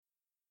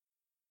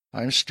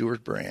I'm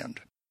Stuart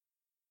Brand.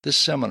 This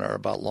seminar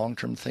about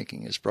long-term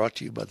thinking is brought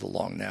to you by the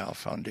Long Now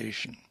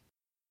Foundation.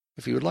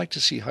 If you would like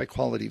to see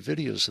high-quality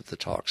videos of the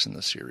talks in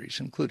the series,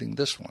 including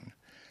this one,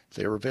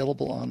 they are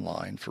available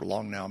online for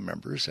Long Now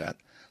members at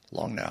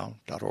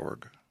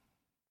longnow.org.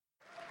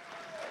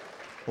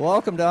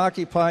 Welcome to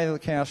Occupy the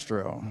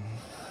Castro.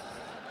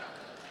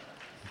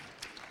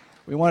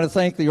 We want to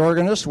thank the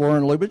organist,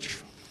 Warren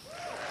Lubitsch.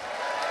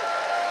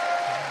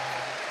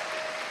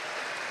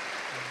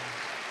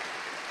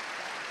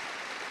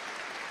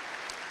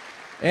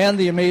 And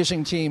the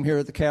amazing team here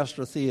at the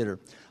Castro Theater.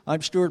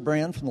 I'm Stuart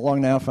Brand from the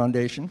Long Now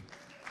Foundation.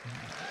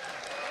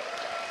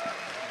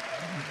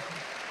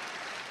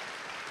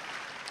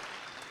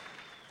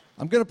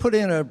 I'm going to put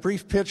in a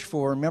brief pitch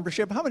for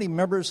membership. How many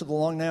members of the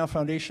Long Now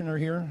Foundation are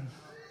here?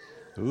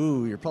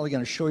 Ooh, you're probably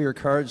going to show your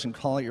cards and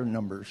call out your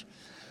numbers.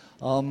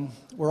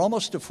 We're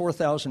almost to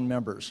 4,000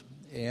 members,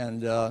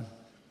 and I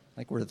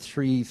think we're at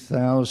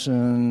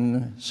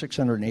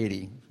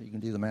 3,680. You can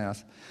do the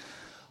math.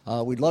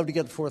 We'd love to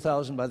get to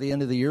 4,000 by the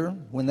end of the year.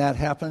 When that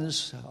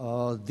happens,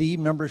 the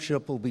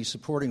membership will be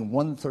supporting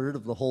 1/3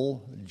 of the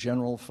whole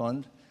general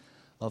fund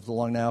of the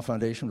Long Now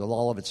Foundation with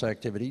all of its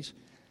activities,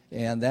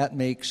 and that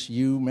makes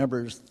you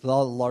members the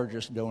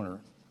largest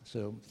donor.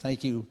 So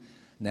thank you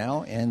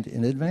now and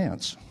in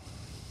advance.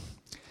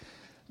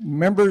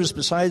 Members,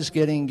 besides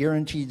getting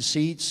guaranteed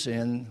seats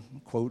and,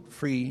 quote,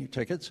 free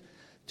tickets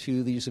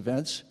to these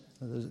events,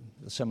 the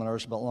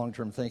seminars about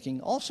long-term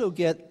thinking, also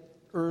get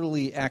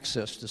early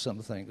access to some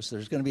things.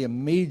 There's going to be a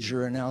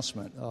major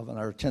announcement of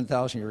our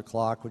 10,000-year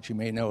clock, which you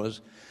may know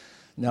is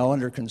now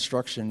under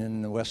construction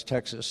in West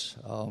Texas.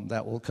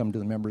 That will come to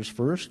the members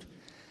first.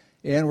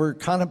 And we're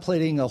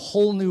contemplating a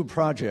whole new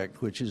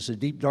project, which is a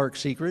deep, dark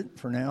secret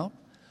for now.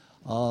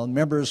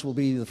 Members will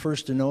be the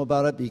first to know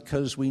about it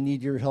because we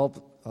need your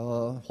help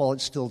while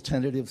it's still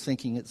tentative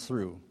thinking it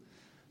through.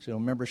 So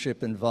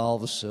membership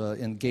involves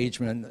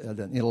engagement at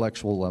an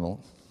intellectual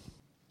level.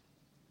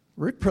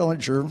 Rick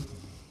Prellinger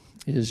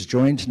is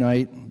joined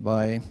tonight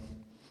by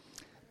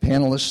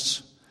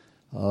panelists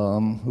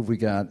who we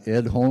got,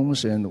 Ed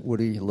Holmes and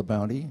Woody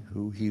LeBounty,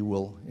 who he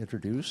will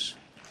introduce.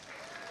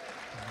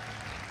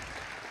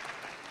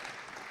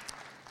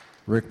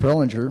 Rick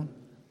Prellinger,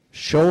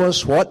 show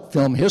us what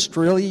film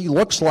history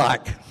looks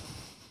like.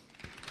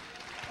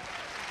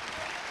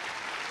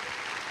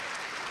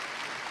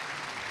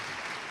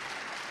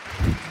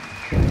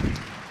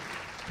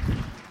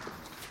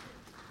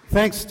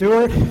 Thanks,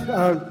 Stuart.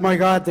 My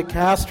God, the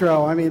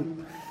Castro. I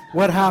mean,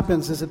 what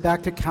happens? Is it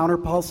back to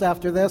Counterpulse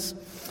after this?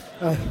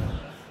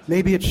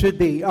 Maybe it should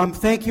be.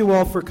 Thank you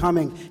all for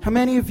coming. How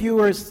many of you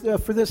are,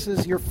 for this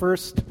is your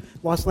first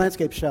Lost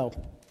Landscape show?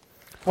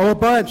 Oh, a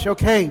bunch.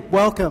 Okay,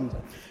 welcome.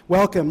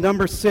 Welcome.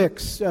 Number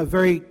 6,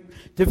 very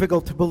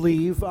difficult to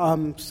believe.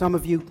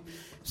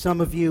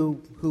 Some of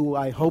you who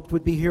I hoped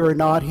would be here are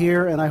not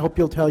here, and I hope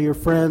you'll tell your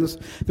friends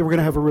that we're going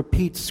to have a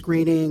repeat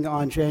screening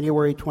on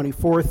January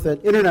 24th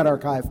at Internet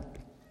Archive.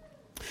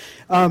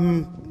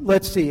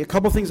 Let's see, a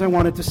couple things I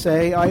wanted to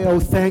say. I owe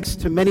thanks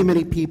to many,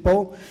 many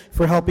people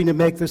for helping to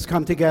make this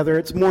come together.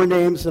 It's more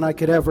names than I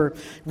could ever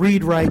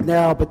read right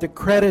now, but the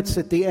credits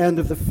at the end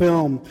of the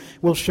film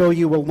will show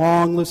you a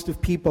long list of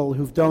people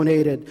who've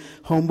donated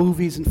home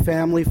movies and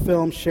family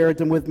films, shared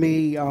them with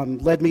me,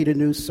 led me to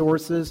new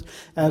sources.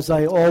 As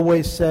I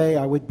always say,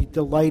 I would be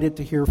delighted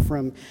to hear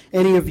from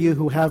any of you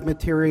who have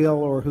material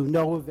or who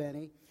know of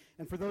any.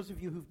 And for those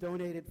of you who've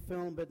donated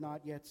film but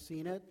not yet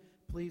seen it,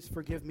 please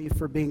forgive me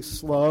for being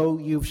slow.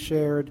 You've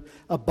shared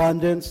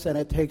abundance, and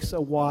it takes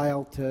a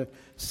while to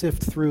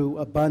sift through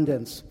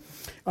abundance.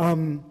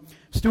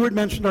 Stuart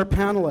mentioned our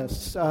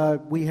panelists.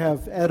 We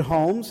have Ed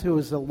Holmes, who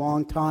is a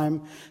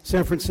longtime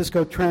San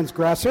Francisco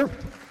transgressor.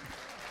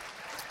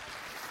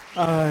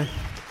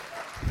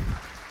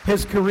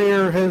 His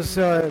career has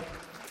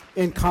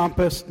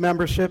encompassed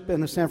membership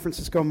in the San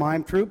Francisco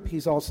Mime Troupe.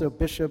 He's also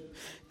Bishop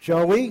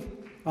Joey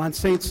on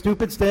St.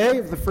 Stupid's Day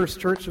of the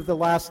First Church of the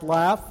Last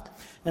Laugh,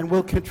 and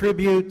will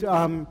contribute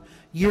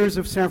years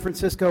of San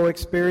Francisco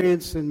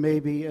experience and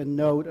maybe a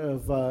note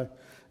of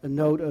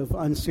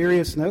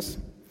unseriousness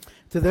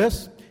to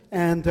this.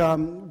 And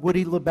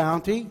Woody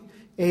LeBounty,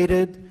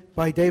 aided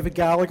by David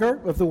Gallagher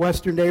of the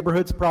Western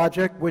Neighborhoods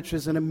Project, which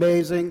is an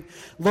amazing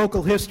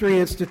local history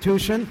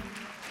institution.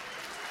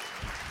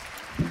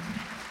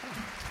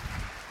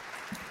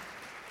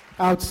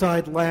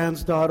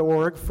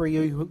 OutsideLands.org for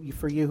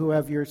you who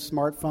have your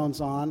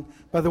smartphones on.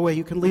 By the way,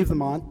 you can leave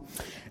them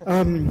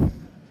on.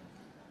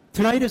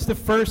 Tonight is the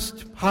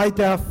first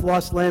high-def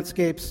Lost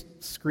Landscapes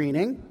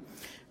screening,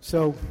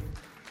 so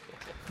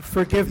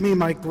forgive me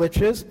my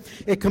glitches.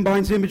 It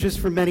combines images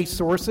from many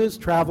sources,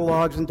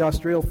 travelogues,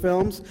 industrial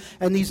films,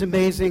 and these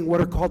amazing what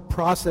are called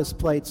process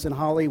plates in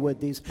Hollywood,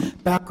 these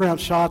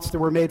background shots that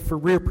were made for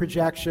rear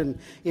projection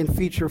in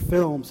feature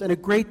films. And a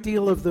great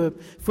deal of the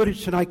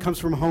footage tonight comes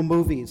from home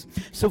movies.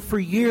 So for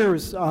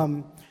years,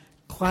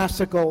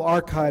 classical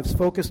archives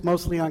focused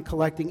mostly on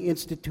collecting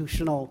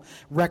institutional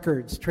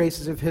records,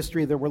 traces of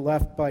history that were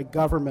left by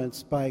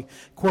governments, by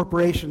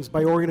corporations,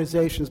 by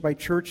organizations, by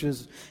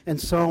churches, and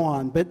so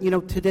on. But,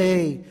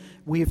 today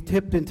we've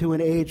tipped into an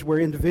age where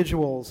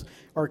individuals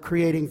are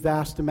creating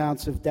vast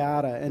amounts of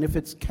data, and if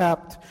it's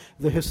kept,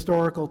 the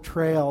historical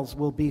trails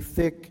will be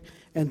thick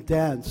and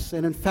dense.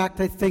 And in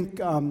fact, I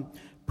think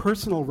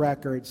personal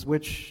records,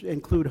 which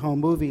include home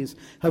movies,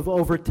 have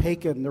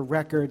overtaken the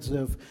records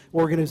of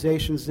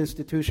organizations,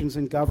 institutions,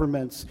 and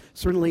governments,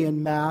 certainly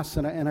in mass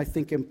and I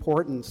think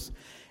importance.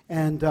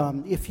 And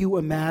if you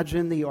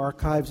imagine the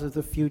archives of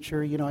the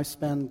future, I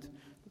spend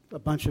a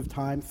bunch of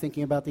time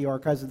thinking about the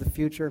archives of the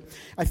future.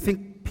 I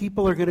think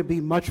people are going to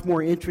be much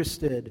more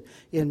interested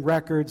in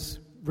records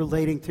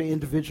relating to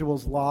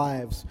individuals'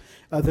 lives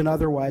than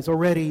otherwise.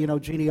 Already,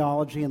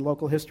 genealogy and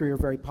local history are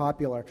very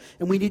popular.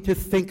 And we need to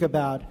think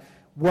about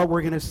what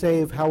we're going to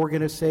save, how we're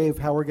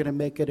going to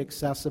make it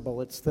accessible.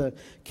 It's the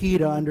key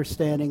to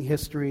understanding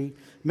history,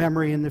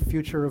 memory, and the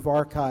future of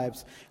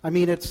archives. I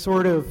mean, it's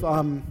sort of,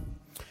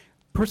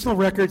 personal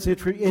records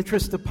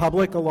interest the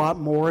public a lot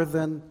more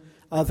than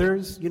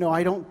others.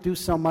 I don't do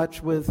so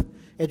much with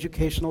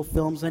educational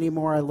films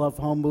anymore. I love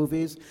home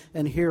movies,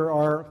 and here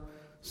are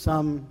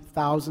some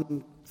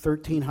 1,000,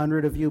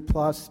 1,300 of you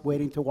plus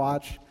waiting to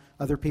watch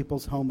other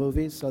people's home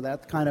movies, so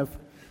that kind of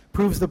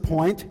proves the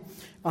point.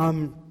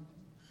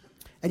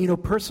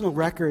 And personal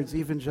records,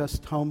 even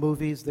just home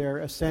movies, they're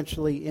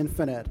essentially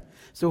infinite.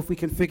 So if we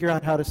can figure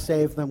out how to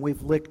save them,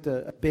 we've licked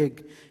a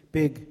big,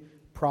 big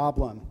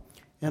problem.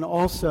 And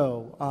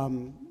also,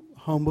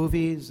 home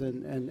movies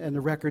and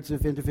the records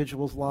of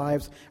individuals'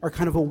 lives are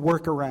kind of a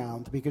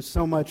workaround because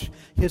so much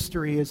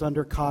history is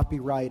under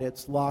copyright.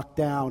 It's locked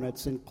down,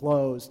 it's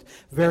enclosed,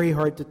 very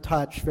hard to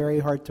touch, very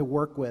hard to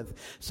work with.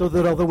 So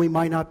that although we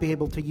might not be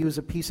able to use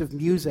a piece of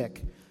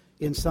music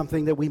in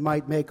something that we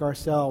might make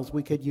ourselves,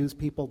 we could use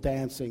people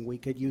dancing, we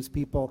could use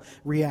people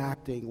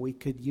reacting, we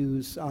could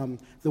use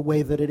the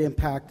way that it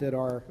impacted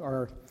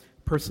our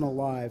personal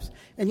lives.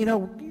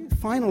 And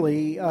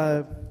finally,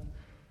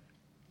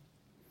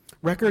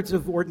 records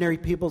of ordinary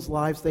people's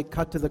lives, they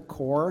cut to the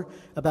core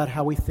about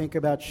how we think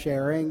about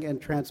sharing and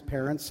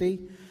transparency.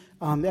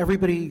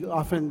 Everybody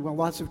often,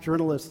 lots of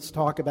journalists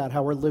talk about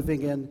how we're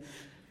living in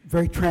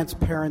very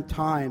transparent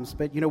times,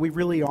 but we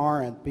really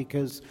aren't,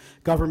 because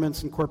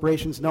governments and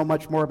corporations know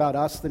much more about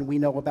us than we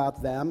know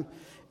about them.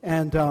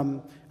 And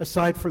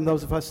aside from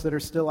those of us that are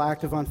still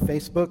active on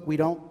Facebook, we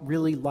don't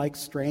really like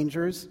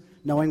strangers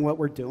knowing what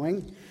we're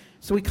doing.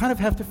 So we kind of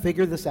have to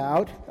figure this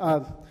out.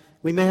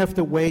 We may have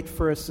to wait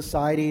for a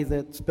society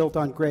that's built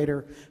on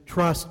greater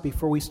trust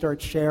before we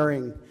start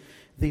sharing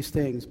these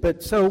things.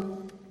 But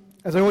so,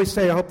 as I always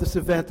say, I hope this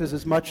event is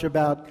as much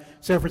about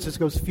San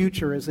Francisco's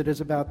future as it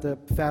is about the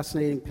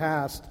fascinating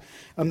past.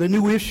 The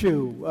new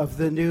issue of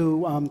the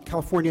new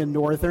California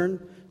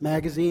Northern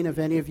magazine, have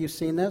any of you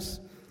seen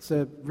this? It's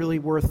really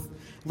worth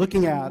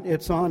looking at.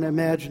 It's on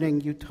imagining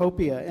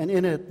utopia, and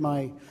in it,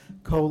 my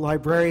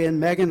co-librarian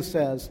Megan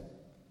says,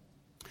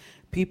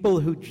 people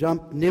who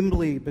jump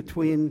nimbly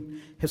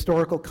between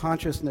historical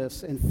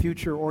consciousness and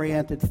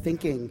future-oriented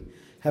thinking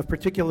have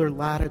particular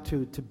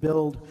latitude to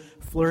build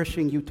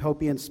flourishing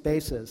utopian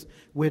spaces,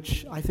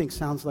 which I think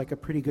sounds like a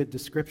pretty good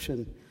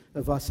description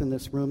of us in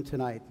this room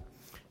tonight.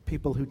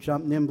 People who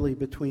jump nimbly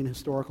between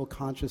historical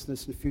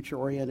consciousness and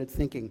future-oriented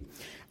thinking.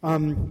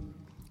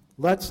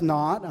 Let's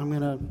not, I'm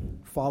going to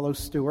follow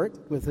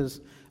Stuart with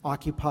his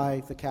Occupy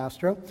the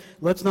Castro.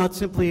 Let's not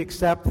simply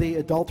accept the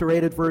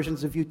adulterated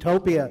versions of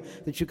utopia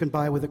that you can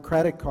buy with a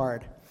credit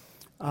card.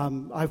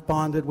 I've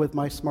bonded with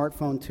my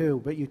smartphone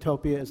too, but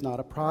utopia is not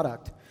a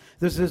product.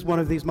 This is one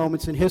of these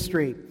moments in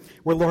history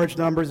where large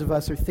numbers of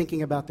us are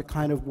thinking about the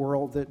kind of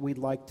world that we'd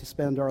like to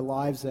spend our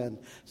lives in.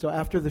 So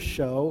after the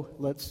show,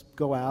 let's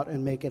go out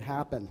and make it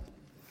happen.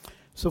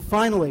 So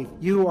finally,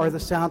 you are the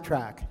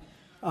soundtrack.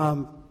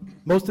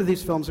 Most of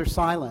these films are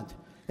silent,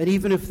 and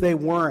even if they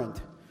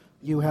weren't,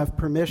 you have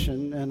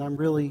permission, and I'm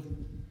really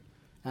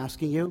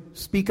asking you,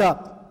 speak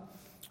up.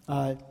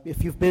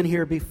 If you've been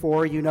here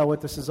before, you know what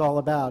this is all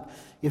about.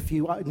 If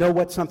you know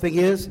what something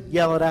is,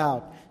 yell it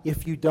out.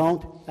 If you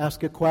don't,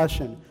 ask a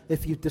question.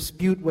 If you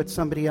dispute what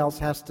somebody else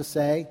has to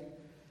say,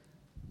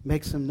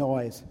 make some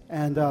noise.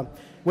 And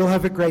we'll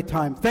have a great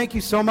time. Thank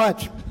you so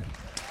much.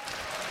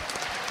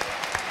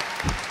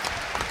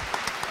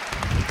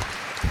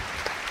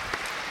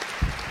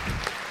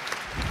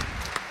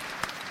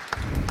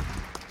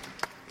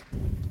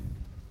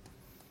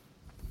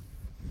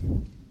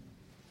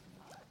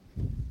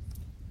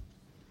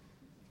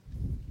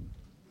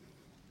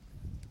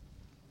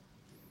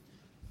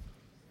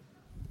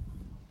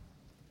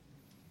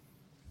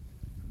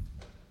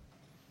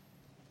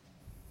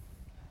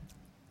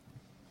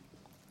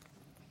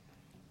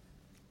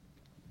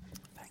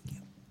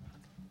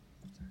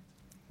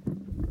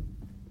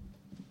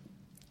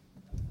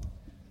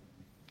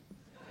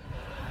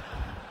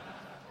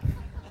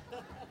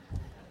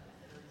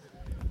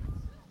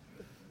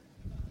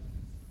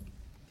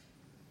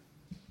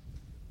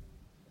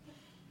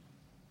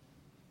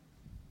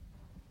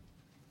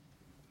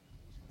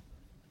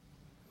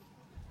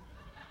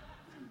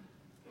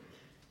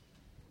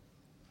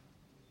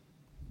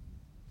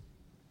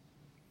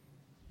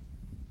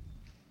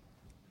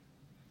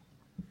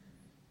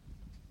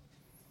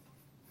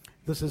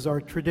 This is our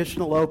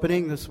traditional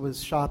opening. This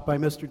was shot by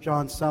Mr.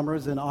 John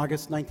Summers in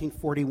August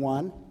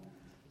 1941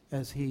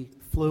 as he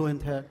flew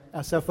into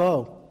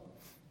SFO.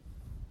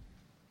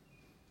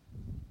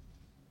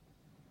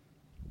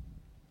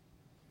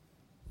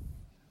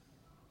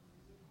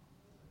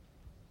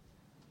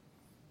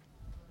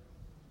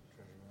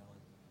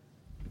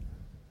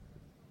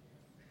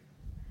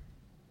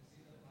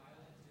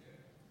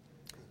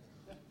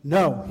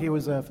 No, he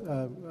was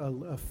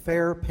a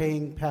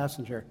fare-paying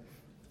passenger.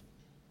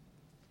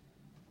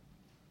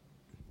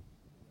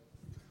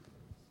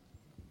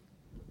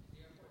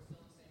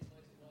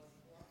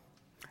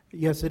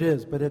 Yes, it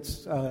is, but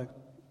it's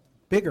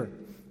bigger.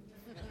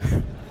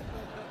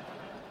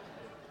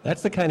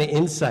 That's the kind of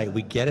insight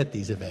we get at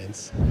these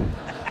events.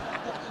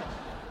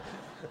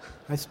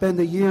 I spend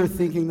a year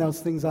thinking those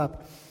things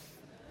up.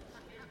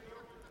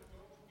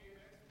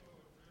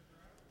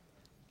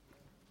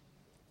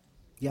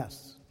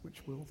 Yes,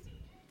 which will.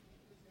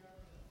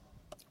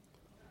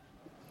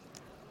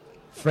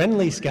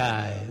 Friendly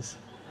skies.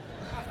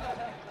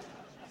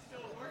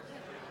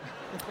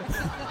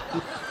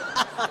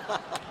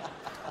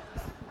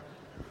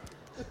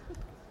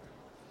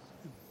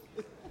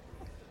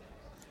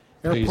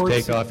 Please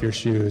take off your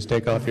shoes.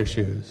 Take off your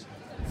shoes.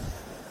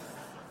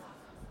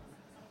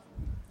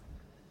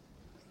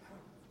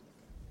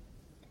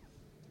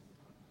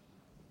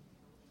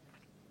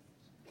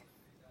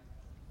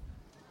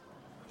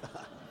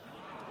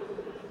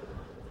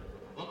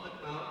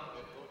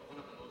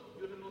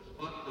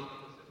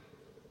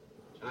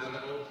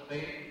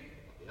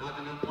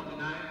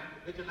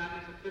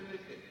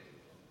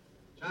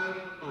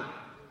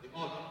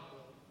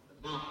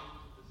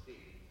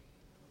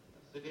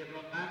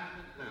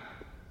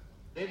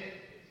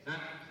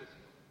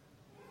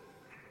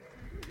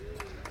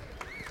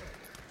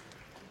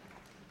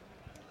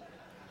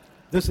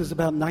 This is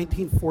about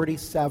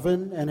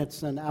 1947, and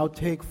it's an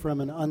outtake from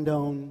an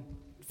unknown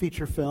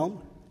feature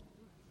film.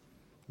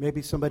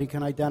 Maybe somebody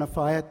can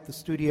identify it. The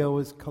studio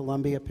is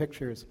Columbia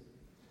Pictures.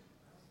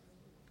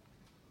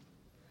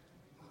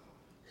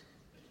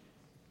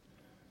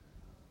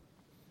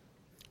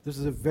 This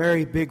is a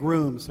very big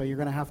room, so you're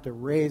going to have to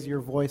raise your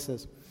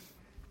voices.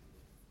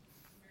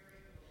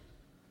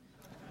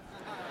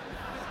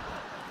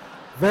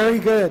 Very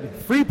good.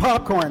 Free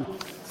popcorn.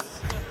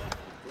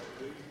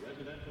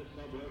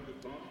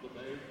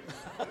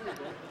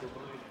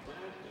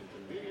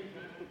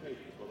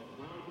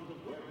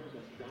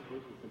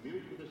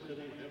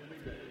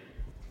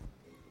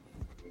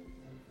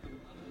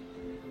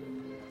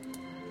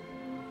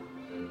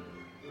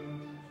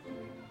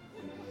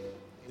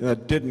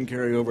 That didn't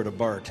carry over to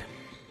Bart.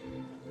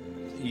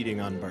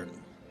 Eating on Bart.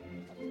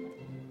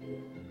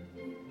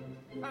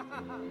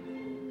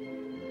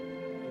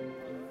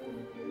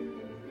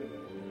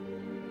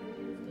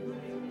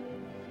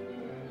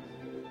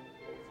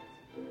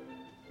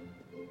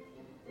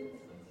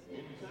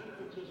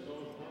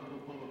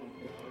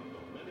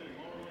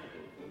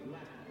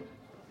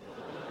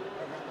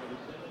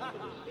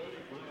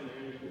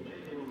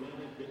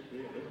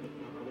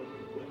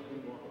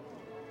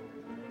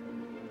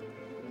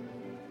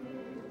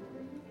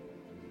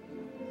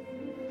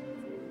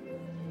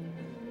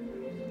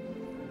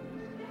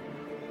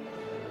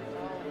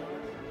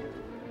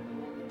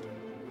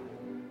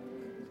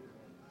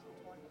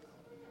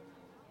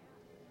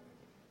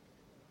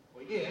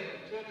 Here,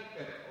 the journey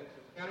pedestals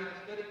have carried a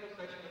steady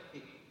procession of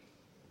people,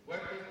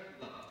 workers and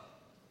lovers,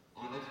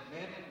 honest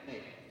men and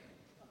neighbors,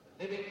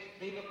 the living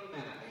stream of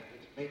humanity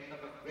which makes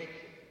up a great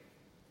city.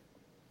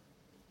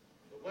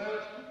 The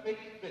world's two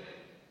biggest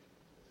bridges,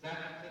 the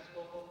San Francisco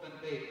Oakland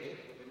Bay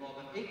Bridge, will be more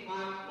than 8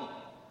 miles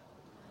long.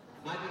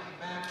 Mighty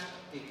spans of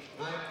steam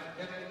rise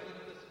majestically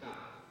into the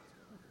sky,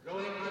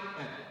 growing like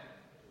candy,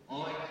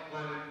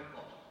 awe-inspiring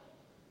proportions.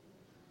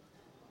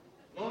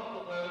 North of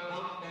the world's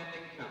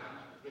outstanding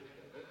challenge, the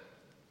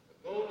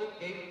Golden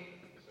Gate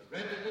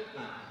surrenders at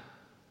last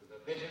to the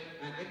vision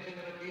and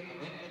ingenuity of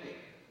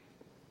engineers.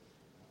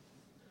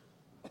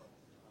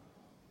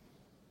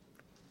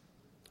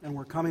 And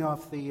we're coming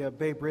off the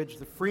Bay Bridge,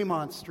 the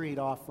Fremont Street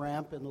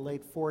off-ramp in the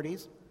late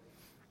 40s.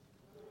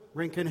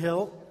 Rincon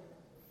Hill.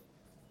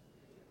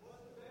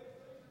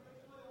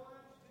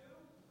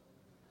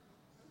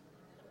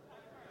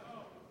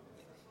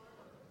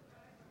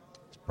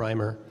 It's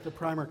primer. The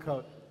primer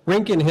coat.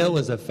 Rincon Hill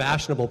was a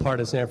fashionable part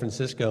of San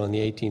Francisco in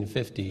the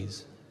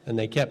 1850s, and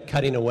they kept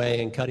cutting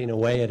away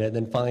at it, and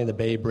then finally the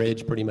Bay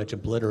Bridge pretty much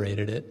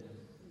obliterated it.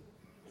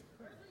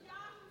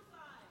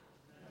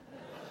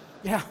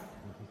 Yeah.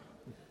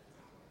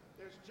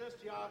 There's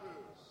just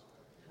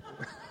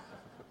yahoos.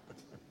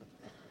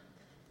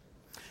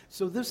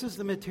 So this is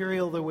the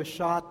material that was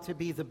shot to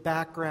be the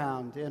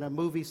background in a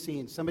movie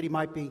scene. Somebody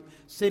might be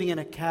sitting in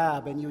a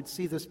cab, and you would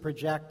see this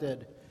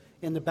projected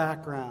in the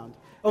background.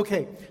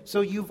 Okay,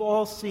 so you've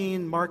all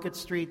seen Market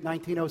Street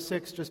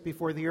 1906 just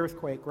before the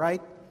earthquake,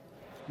 right?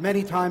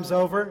 Many times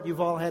over.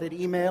 You've all had it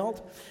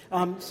emailed.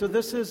 So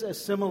this is a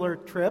similar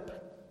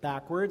trip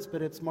backwards,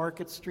 but it's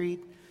Market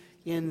Street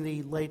in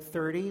the late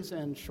 30s,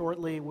 and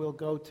shortly we'll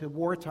go to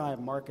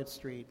wartime Market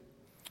Street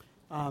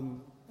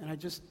And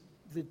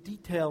the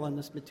detail in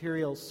this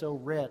material is so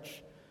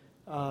rich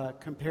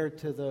compared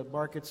to the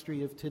Market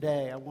Street of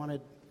today. I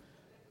wanted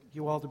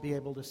you all to be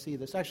able to see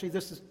this. Actually,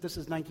 this is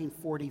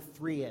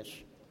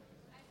 1943-ish.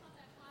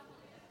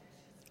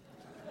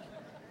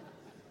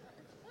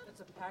 That's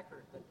a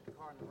Packard, the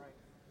car on the right.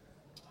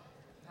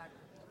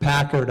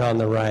 Packard on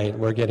the right.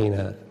 We're getting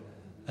an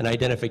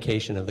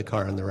identification of the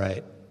car on the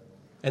right.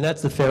 And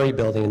that's the ferry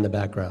building in the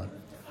background.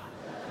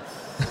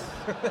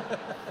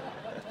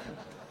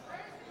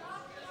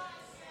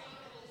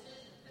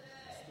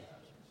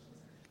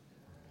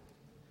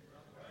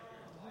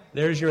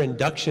 There's your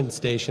induction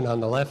station on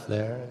the left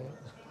there.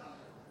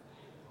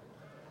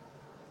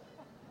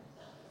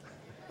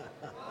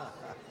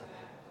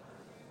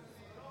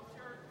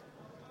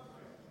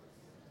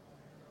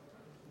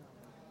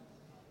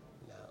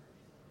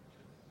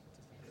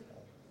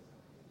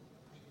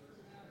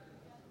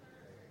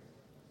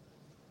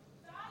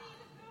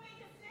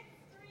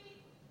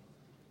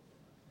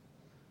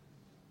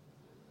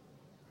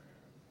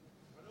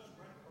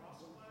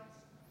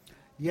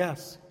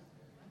 Yes.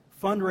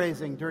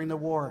 Fundraising during the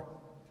war.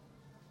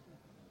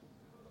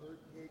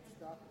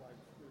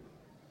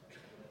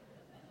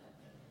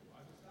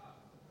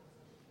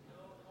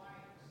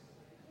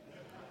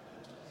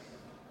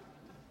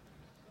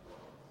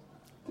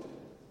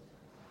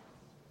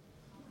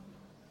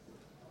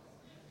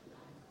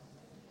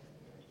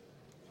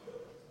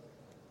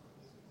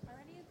 Are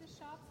any of the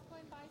shops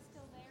going by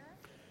still there?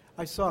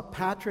 I saw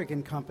Patrick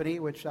and Company,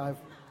 which I've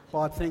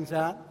bought things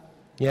at.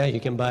 Yeah,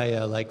 you can buy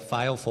a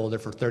file folder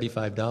for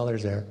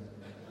 $35 there.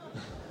 I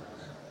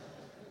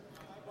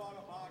bought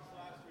a box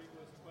last week, it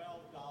was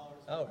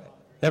 $12. Oh,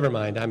 never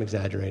mind, I'm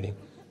exaggerating.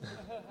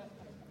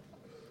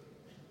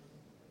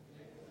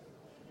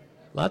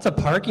 Lots of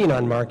parking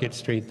on Market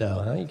Street,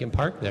 though, huh? You can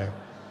park there.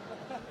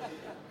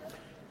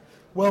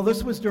 Well,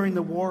 this was during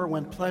the war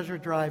when pleasure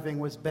driving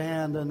was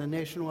banned and the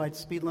nationwide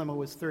speed limit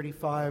was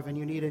 35, and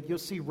you'll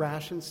see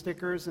ration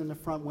stickers in the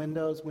front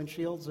windows,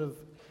 windshields of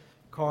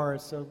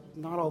cars, so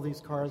not all these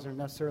cars are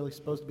necessarily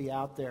supposed to be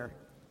out there.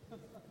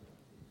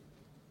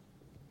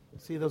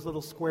 See those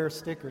little square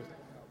stickers?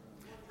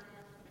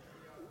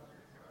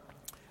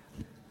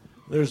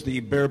 There's the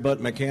Bare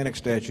Butt Mechanic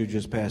statue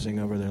just passing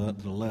over there to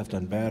the left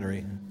on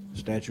Battery.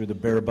 Statue of the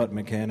Bare Butt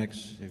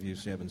Mechanics, if you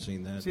haven't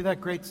seen that. See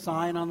that great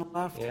sign on the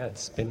left? Yeah,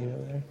 it's spinning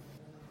over there.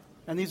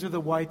 And these are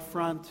the white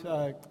front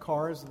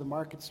cars of the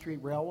Market Street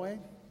Railway.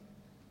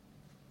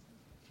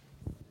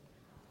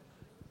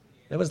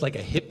 That was like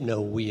a hypno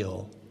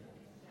wheel.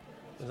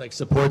 It was like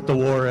support the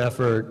war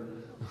effort.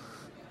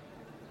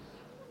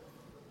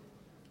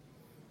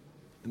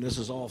 And this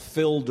is all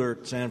fill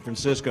dirt San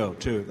Francisco,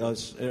 too.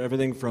 That's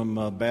everything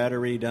from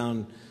Battery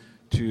down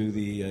to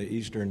the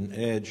eastern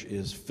edge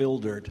is fill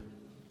dirt.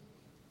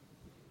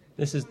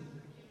 This is...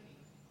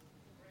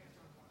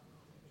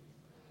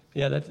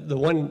 Yeah, that's the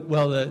one,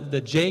 well, the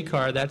J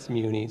car, that's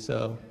Muni,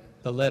 so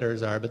the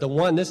letters are. But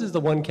this is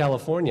the one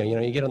California. You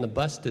know, you get on the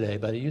bus today,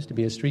 but it used to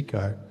be a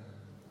streetcar.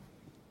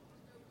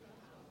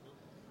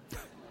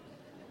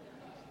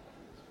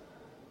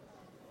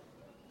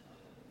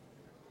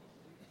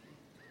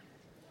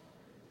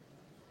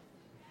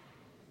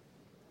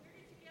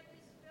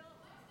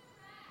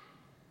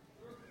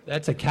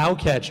 That's a cow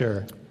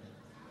catcher.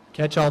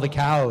 Catch all the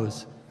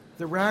cows.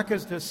 The rack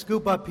is to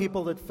scoop up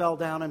people that fell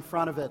down in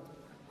front of it.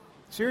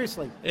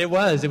 Seriously. It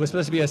was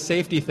supposed to be a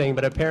safety thing,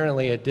 but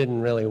apparently it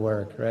didn't really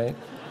work, right?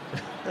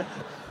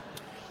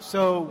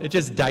 So it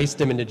just diced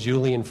him into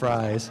julienne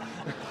fries.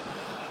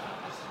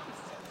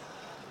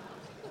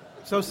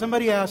 So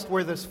somebody asked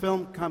where this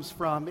film comes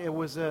from. It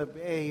was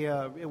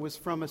it was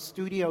from a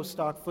studio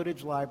stock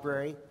footage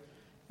library,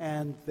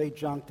 and they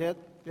junked it.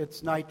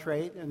 It's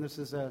nitrate, and this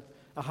is a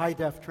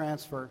high-def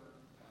transfer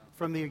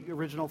from the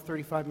original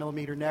 35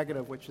 millimeter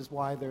negative, which is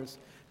why there's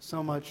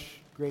so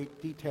much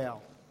great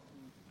detail.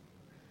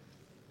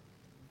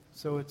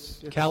 So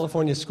it's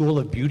California School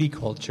of Beauty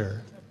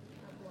Culture.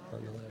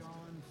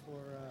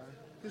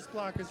 This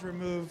block is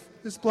removed.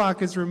 This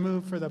block is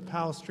removed for the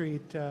Powell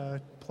Street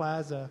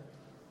Plaza,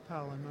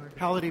 Powell and Market.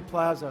 Palladio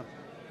Plaza.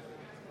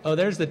 Oh,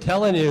 there's the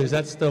Telenews.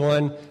 That's the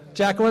one.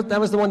 Jack, that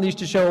was the one that used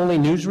to show only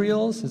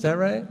newsreels. Is that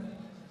right?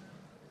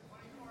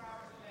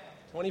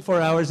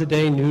 24 hours a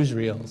day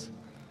newsreels.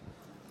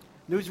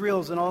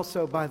 Newsreels, and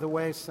also, by the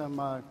way,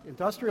 some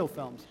industrial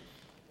films.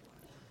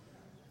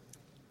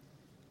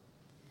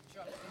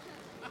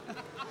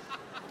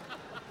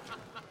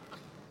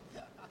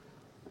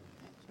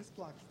 This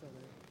block's still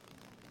there.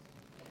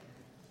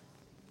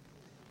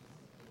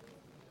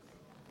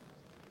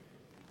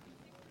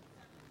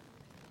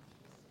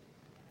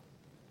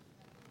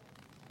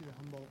 See the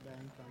Humboldt Bank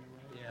on the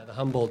right. Yeah, the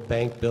Humboldt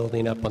Bank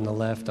building up on the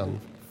left on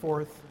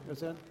 4th,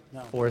 is it?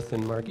 No. 4th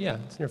and Market. Yeah,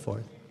 it's near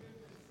 4th.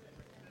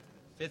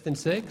 5th and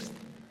 6th?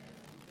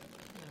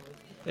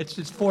 It's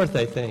 4th,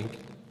 I think.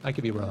 I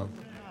could be wrong.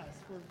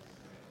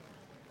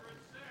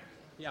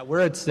 Yeah,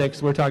 we're at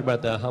 6th. We're talking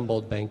about the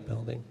Humboldt Bank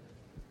building.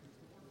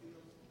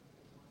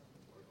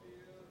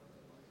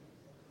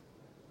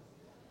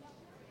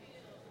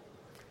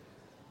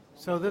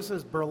 So this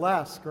is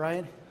burlesque,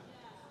 right?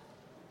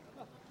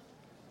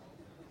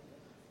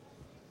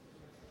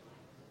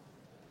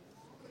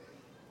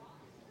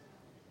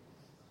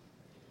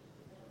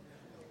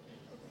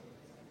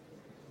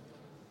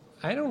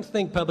 I don't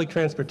think public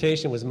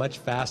transportation was much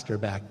faster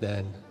back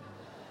then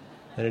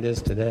than it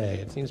is today.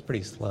 It seems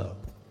pretty slow.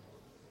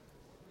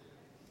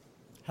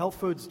 Health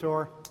food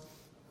store.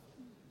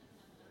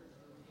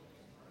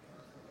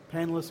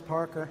 Painless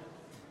Parker.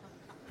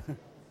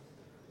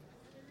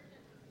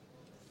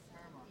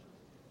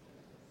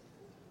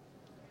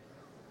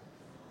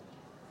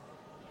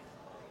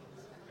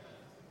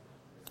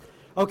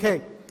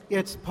 Okay,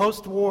 it's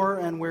post-war,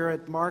 and we're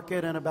at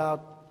Market, and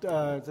about,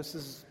 this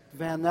is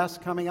Van Ness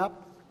coming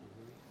up,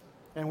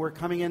 and we're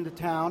coming into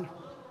town.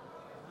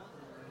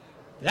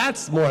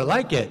 That's more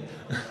like it.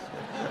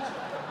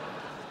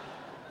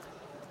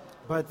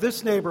 But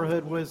this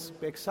neighborhood was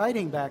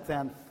exciting back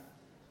then.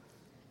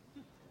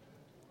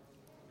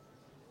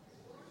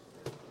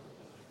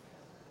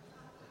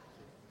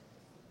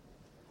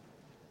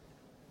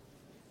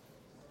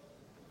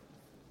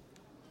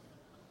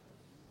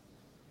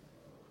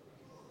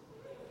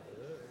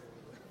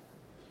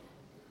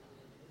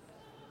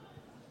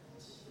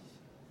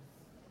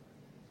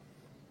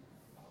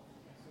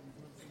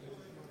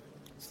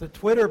 It's the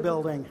Twitter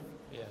building.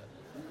 Yeah.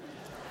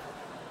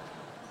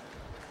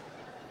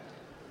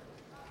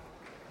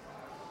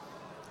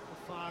 The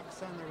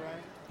Fox on the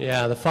right.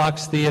 Yeah, the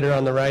Fox Theater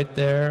on the right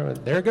there.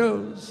 There it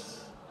goes.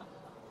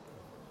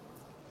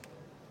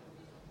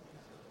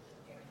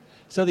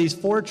 So these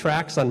 4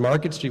 tracks on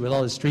Market Street with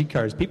all the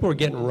streetcars, people were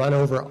getting run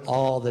over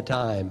all the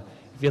time.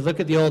 If you look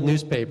at the old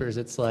newspapers,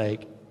 it's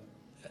like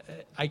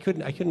I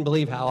couldn't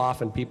believe how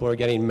often people were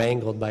getting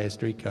mangled by a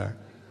streetcar.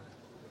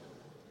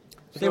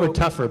 They were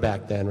tougher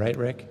back then, right,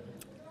 Rick?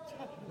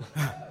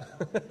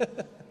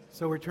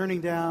 So we're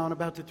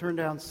about to turn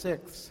down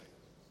 6th.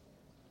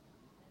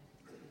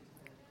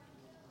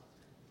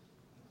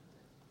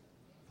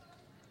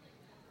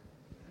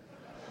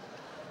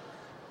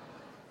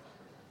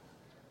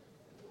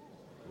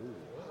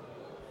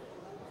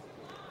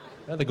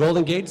 Well, the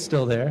Golden Gate's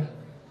still there.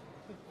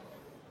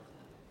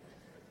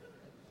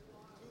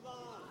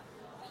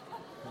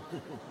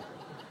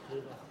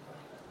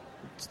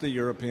 It's the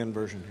European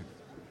version here.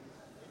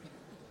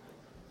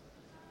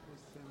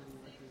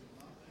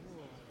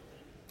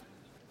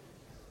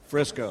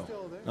 Frisco.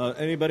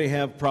 Anybody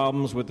have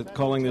problems with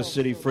calling this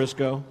city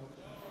Frisco?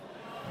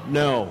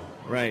 No.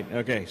 Right.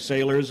 Okay.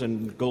 Sailors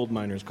and gold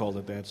miners called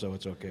it that, so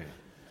it's okay.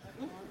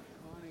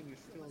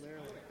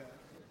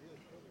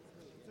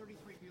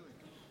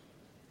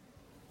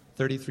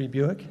 33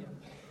 Buick?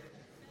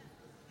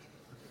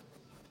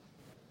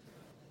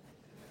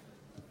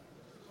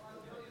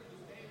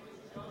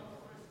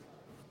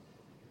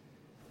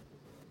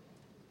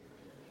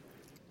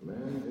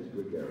 Man is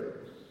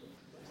gregarious.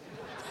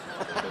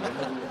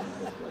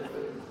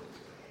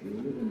 You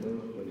live in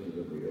those places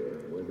of the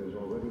earth where there's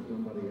already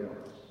somebody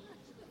else.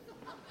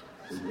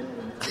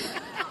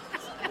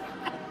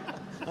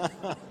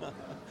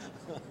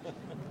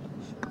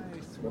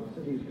 What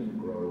cities can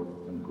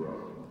grow and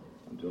grow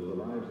until the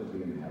lives of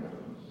the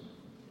inhabitants,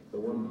 the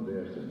ones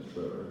there since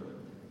birth,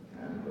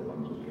 and the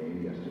ones who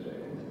came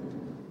yesterday,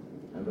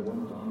 and the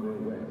ones on their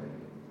way,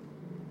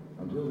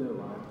 until their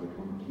lives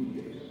become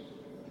tedious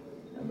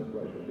and the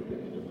pleasure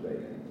begins to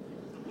fade.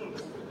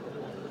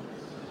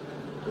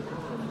 The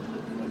colonies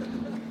will be in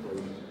a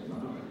place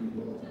not of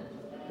people,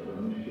 but of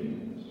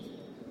machines.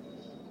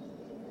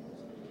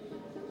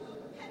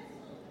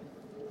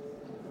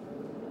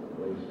 A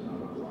place not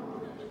of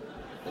life,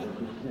 but of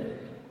decay.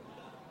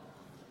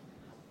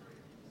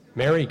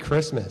 Merry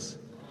Christmas.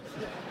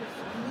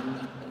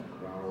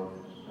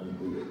 Crowds and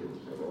wheels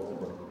have all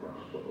but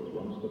crushed what was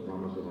once the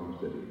promise of our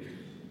cities.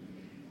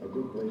 A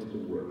good place to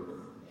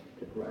work,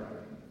 to play,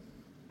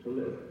 to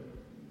live.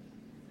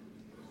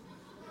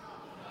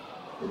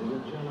 It is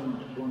a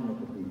challenge flung at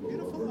the people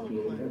of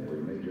virtually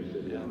every major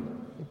city on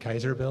earth.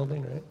 Kaiser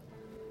Building, right?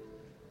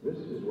 This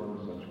is one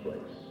such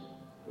place,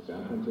 the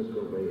San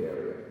Francisco Bay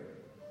Area,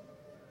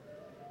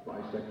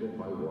 bisected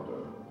by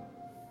water,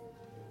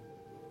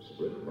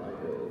 split by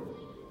hills,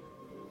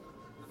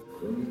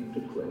 clinging to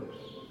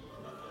cliffs,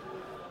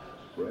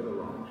 spread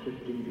along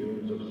shifting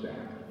dunes of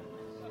sand.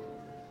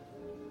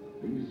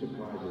 These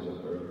surprises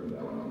of earth and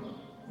elements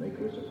make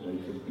this a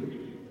place of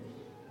beauty.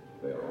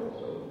 They are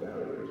also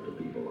barriers to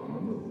people on the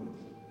move.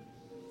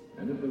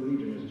 And if the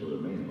region is to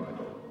remain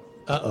vital,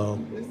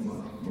 people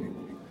must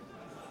move,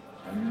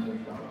 tens of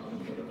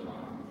thousands at a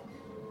time.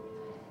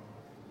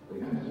 The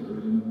answer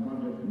is in the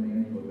project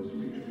name for this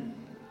region,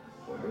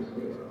 for this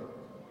era.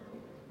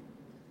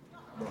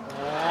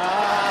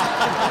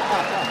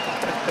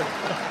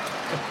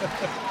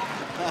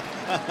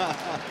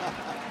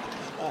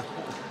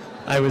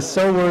 I was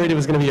so worried it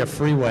was going to be a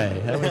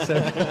freeway.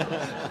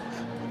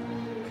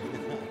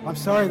 I'm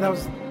sorry, that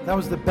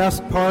was the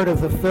best part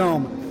of the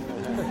film.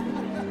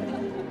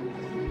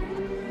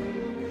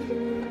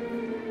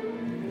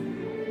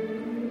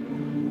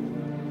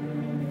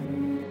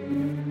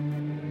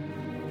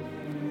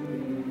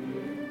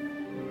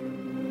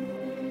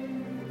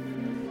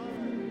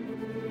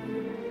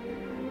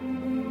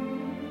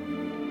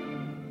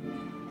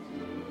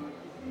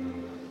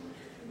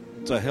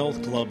 It's a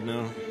health club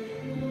now.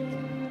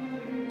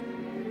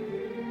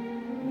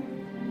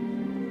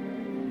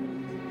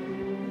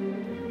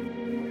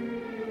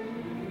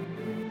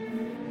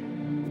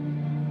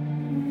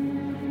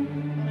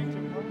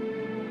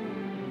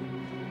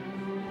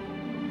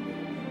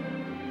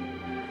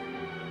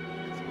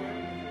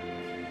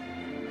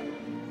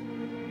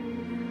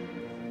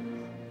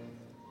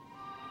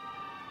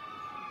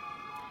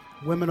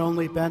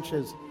 Women-only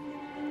benches.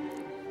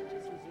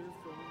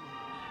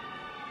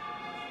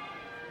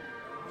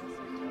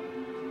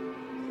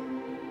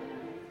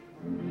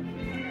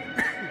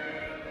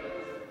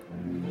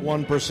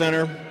 One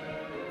percenter.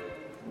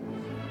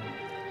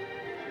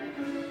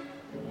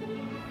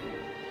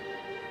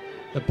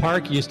 The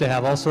park used to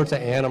have all sorts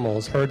of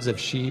animals, herds of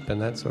sheep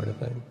and that sort of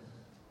thing.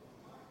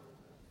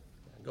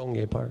 Golden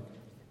Gate Park.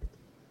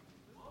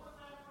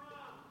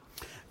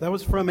 That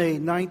was from a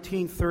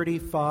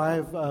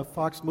 1935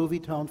 Fox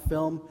Movietone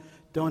film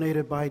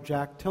donated by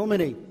Jack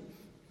Tilmany.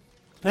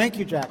 Thank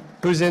you, Jack.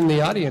 Who's in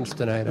the audience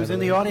tonight? Who's in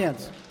the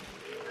audience?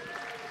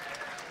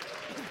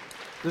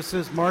 This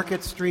is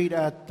Market Street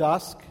at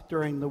dusk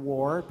during the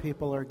war.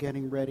 People are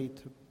getting ready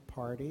to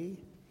party.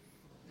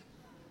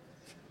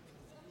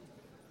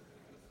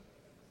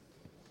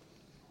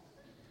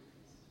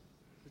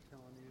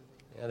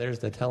 Yeah, there's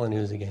the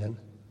telenews again.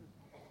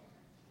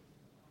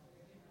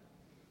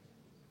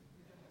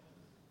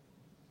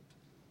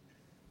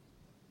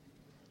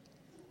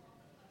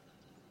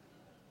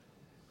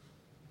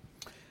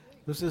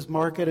 This is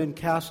Market in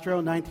Castro,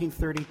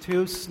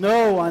 1932.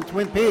 Snow on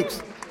Twin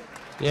Peaks.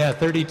 Yeah,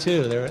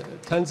 32. There were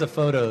tons of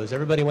photos.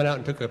 Everybody went out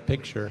and took a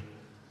picture.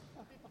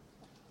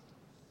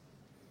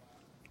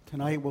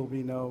 Tonight will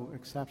be no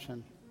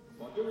exception.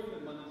 During the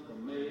months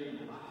from May and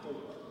October,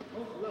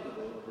 most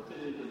lovable of the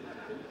city's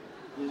inhabitants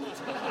is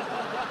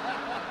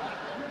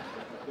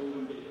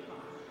Golden Gate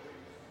Park.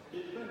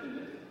 His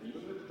friendliness,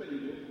 even with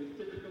strangers, is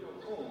typical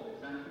of all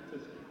San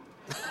Francisco.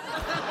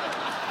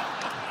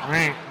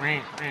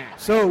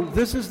 So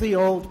this is the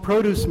old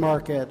produce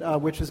market,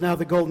 which is now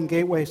the Golden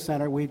Gateway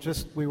Center. We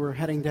were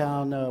heading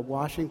down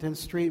Washington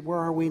Street. Where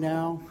are we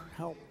now?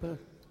 Help.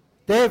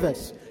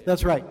 Davis.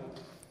 That's right.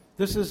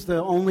 This is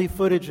the only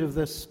footage of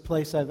this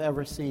place I've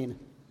ever seen.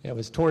 Yeah, it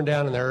was torn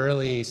down in the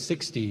early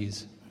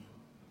 60s.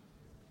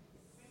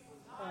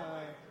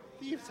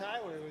 Thieves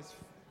Highway was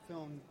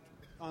filmed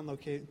on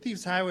location.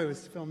 Thieves Highway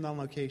was filmed on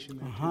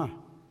location. Uh-huh.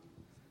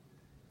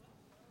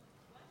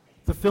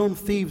 The film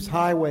Thieves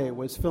Highway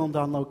was filmed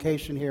on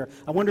location here.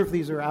 I wonder if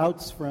these are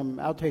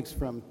outtakes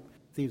from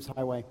Thieves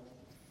Highway.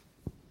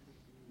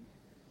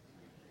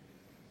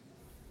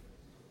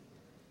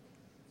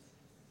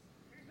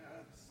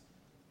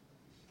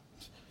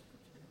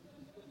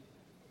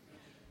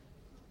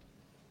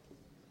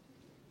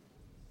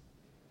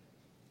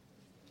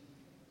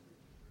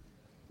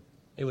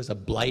 It was a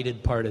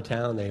blighted part of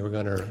town they were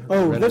going to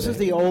renovate. This is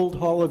the old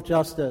Hall of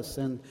Justice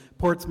in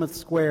Portsmouth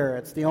Square.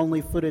 It's the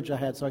only footage I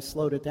had, so I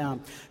slowed it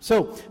down.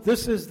 So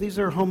these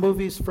are home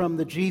movies from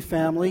the G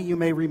family. You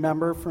may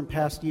remember from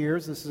past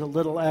years. This is a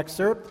little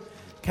excerpt.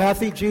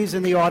 Kathy G's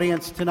in the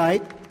audience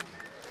tonight.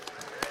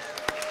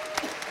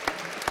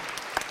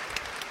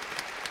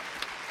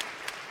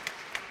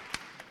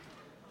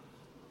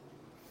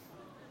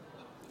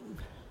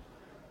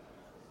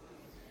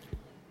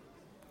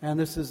 And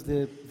this is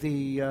the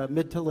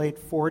mid to late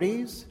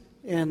 40s.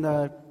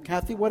 And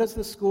Kathy, what is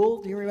the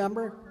school? Do you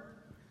remember?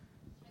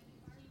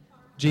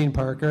 Gene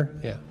Parker,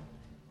 yeah.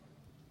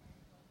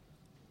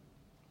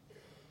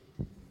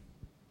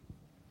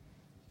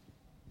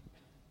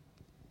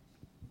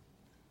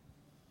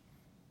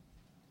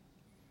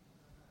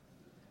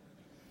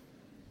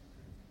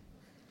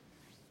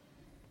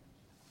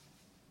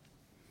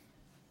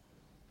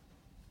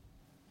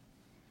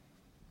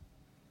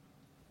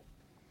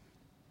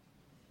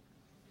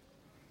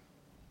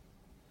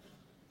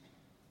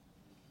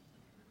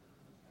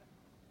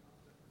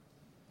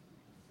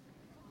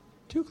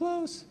 Too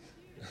close.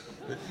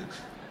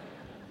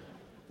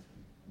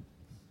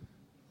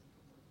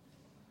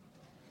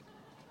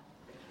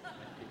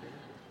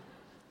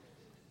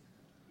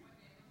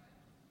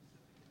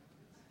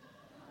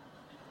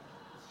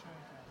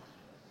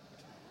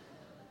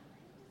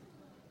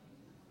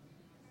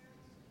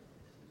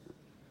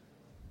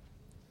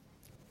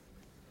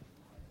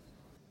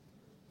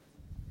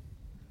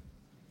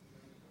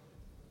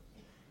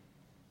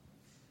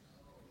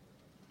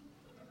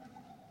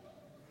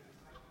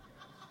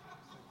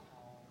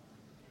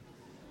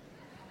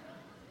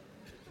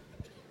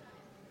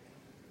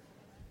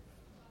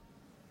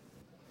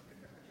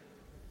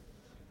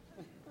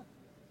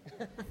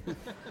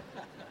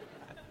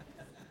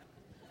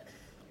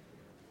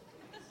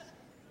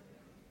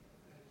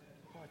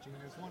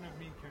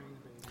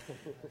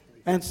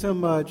 And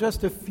some,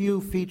 just a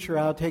few feature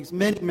outtakes.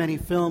 Many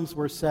films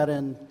were set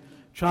in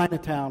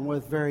Chinatown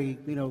with very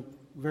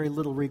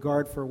little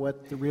regard for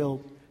what the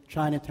real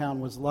Chinatown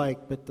was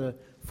like. But the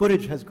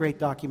footage has great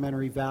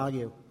documentary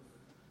value.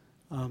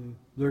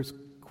 There's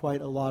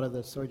quite a lot of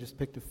this, so I just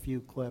picked a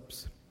few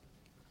clips.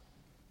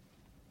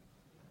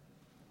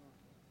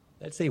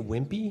 I'd say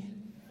Wimpy.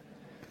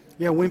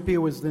 Yeah, Wimpy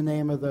was the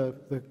name of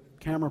the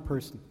camera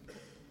person.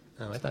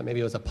 Oh, I thought maybe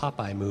it was a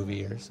Popeye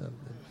movie or something.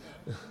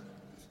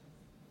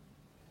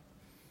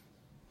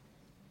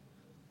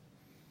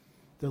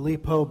 The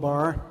Lipo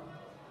Bar.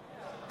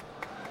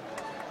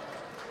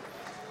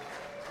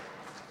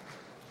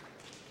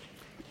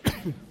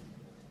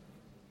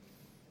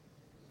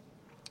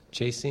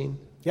 Chase scene?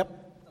 Yep.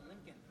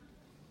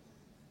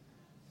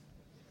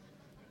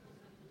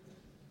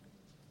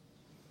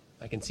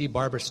 I can see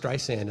Barbara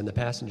Streisand in the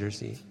passenger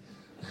seat.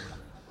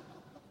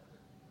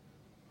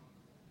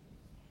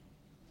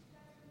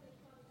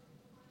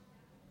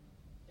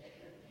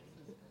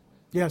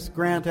 Yes,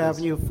 Grant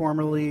Avenue,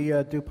 formerly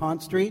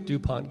DuPont Street.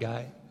 DuPont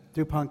guy.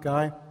 DuPont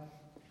guy.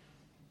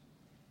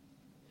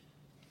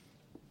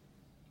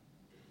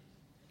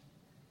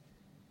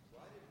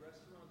 Why did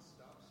restaurants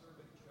stop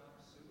serving chop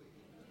suey?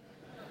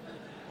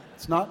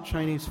 It's not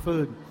Chinese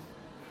food.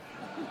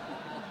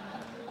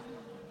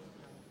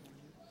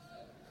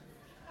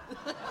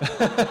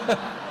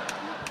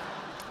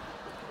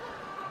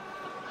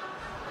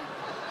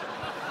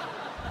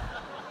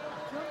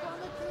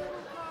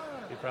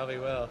 You probably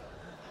will.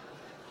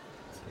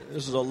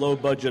 This is a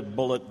low-budget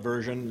Bullet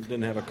version.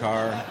 Didn't have a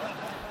car.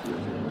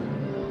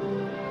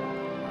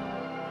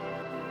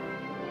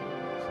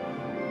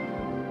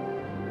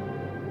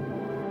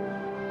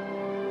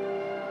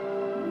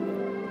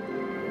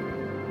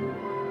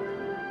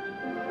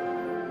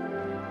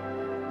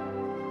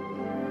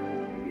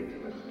 It's a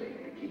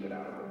mistake to keep it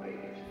out of the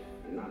papers,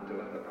 and not to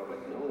let the public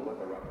know what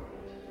the rubber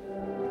is.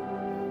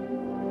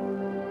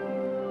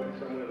 And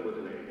somewhere there was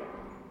an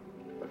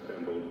A-bomb,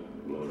 assembled,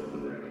 loaded,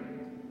 and ready.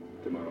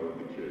 Tomorrow will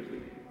be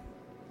Tuesday.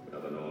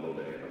 Another normal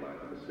day in the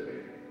life of the city.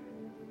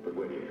 But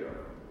where do you go?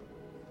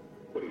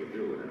 What do you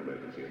do in an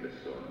emergency of this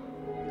sort?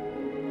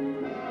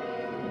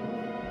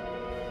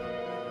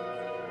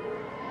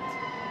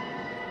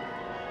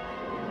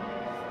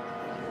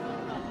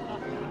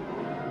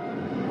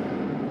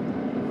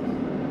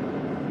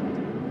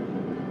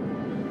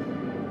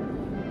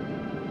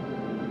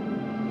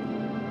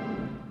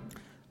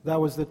 That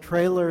was the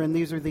trailer, and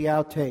these are the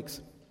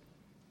outtakes.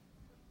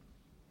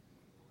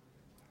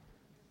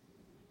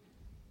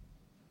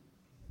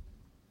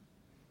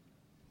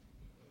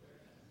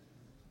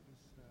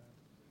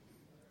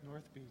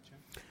 North Beach, huh?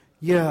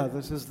 Yeah,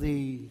 this is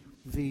the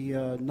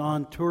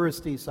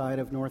non-touristy side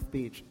of North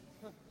Beach.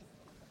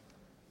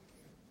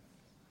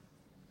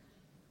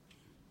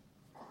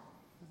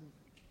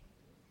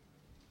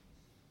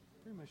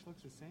 Pretty much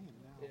looks the same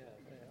now.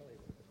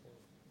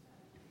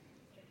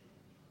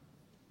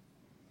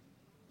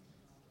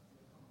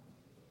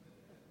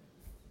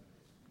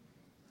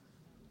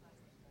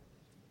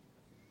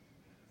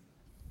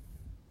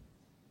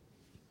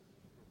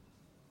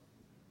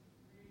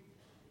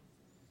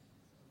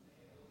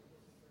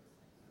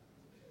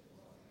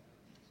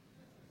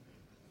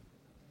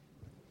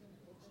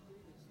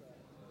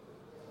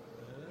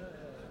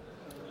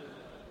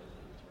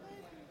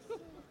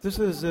 This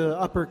is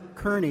Upper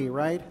Kearney,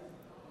 right?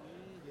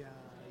 Yeah.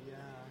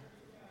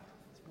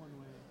 It's one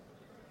way.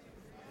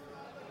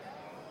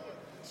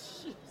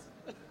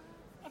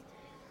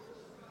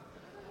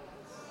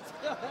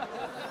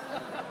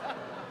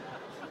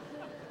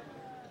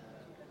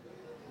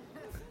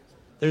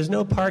 There's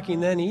no parking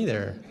then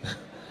either.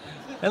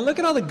 And look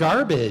at all the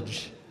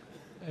garbage.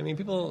 I mean,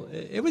 people,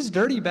 it was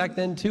dirty back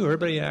then too.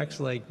 Everybody acts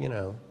like, you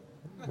know,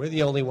 we're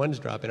the only ones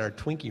dropping our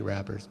Twinkie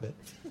wrappers, but.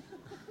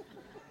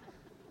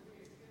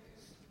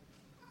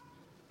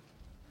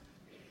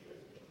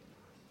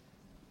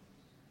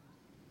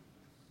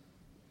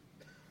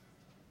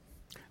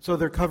 So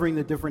they're covering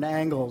the different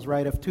angles,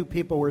 right? If two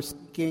people were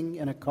skiing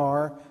in a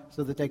car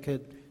so that they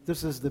could,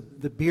 this is the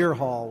beer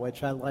hall,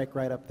 which I like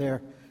right up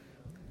there.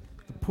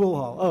 The pool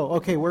hall. Oh,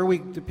 okay,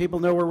 do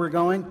people know where we're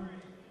going?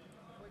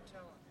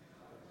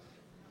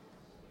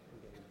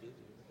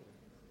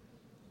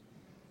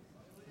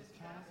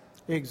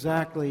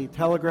 Exactly.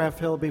 Telegraph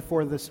Hill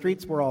before the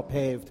streets were all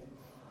paved.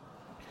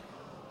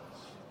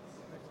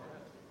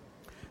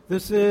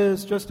 This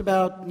is just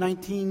about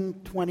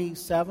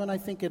 1927. I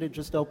think it had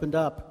just opened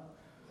up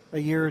a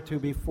year or two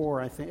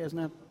before, I think. Isn't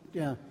it?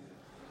 Yeah.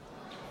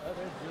 Oh,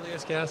 there's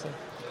Julius Castle.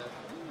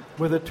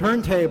 With a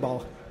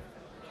turntable.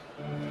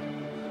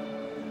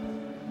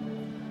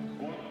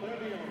 For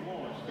 30 or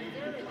more states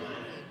at a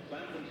time,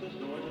 San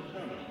Francisco is a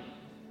terminus.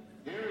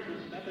 Here is the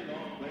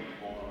stepping-off place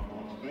for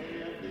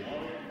Australia, the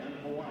Orient, and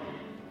Hawaii.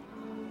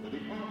 The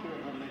departure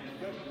of an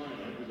express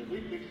liner is a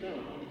weekly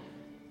ceremony.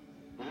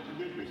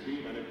 Passengers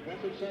receive an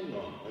impressive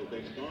send-off as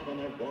they start on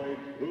their voyage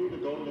through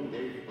the Golden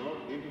Gate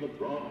out into the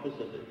broad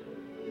Pacific.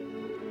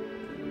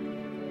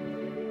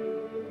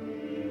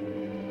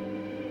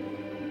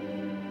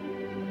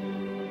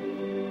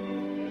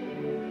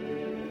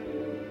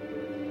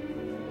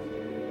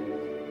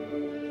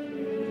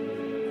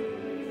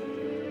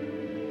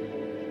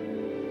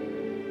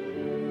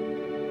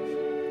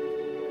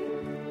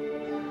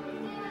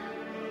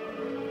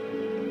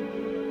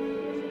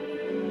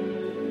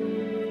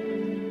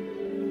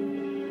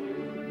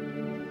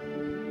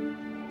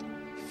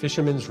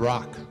 Fisherman's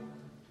Rock.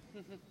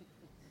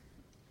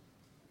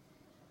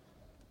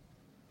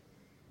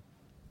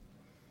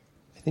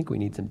 I think we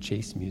need some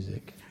chase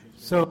music.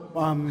 So,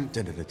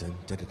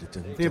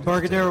 the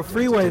Embarcadero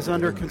Freeway is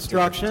under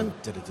construction.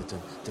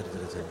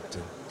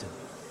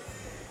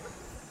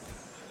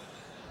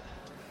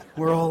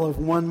 We're all of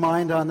one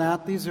mind on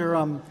that. These are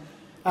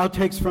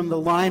outtakes from the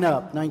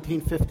lineup,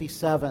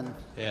 1957.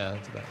 Yeah,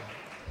 that's about it.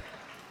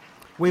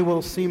 We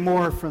will see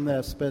more from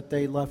this, but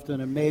they left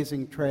an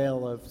amazing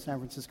trail of San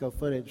Francisco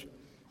footage.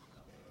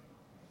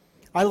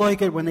 I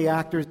like it when the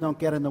actors don't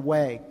get in the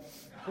way.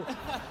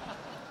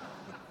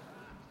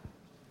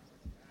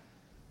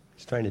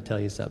 Just trying to tell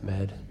you something,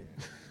 Ed.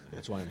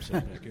 That's why I'm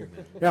sitting back here,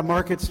 man. Yeah,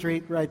 Market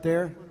Street right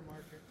there.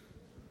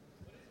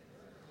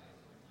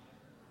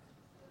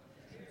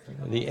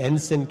 The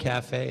Ensign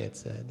Cafe, it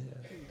said. Yeah.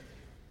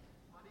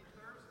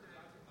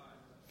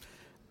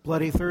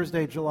 Bloody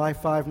Thursday, July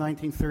 5,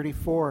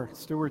 1934,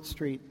 Stewart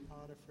Street.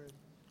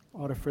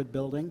 Audifrid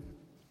Building.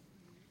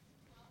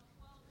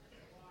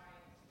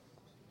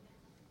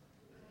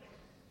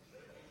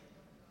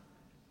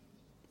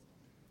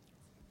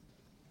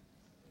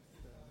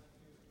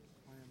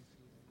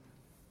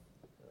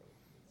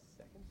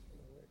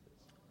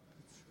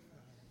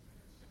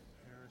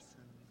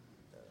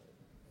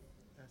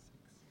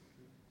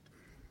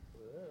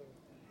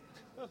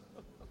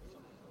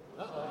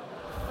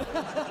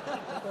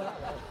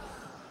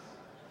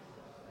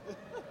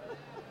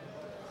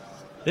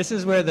 This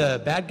is where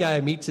the bad guy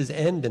meets his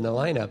end in the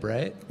lineup,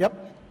 right?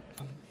 Yep.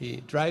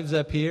 He drives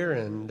up here,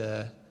 and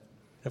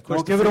of course,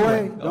 Don't give it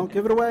away. Don't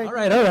give it away. All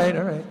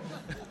right.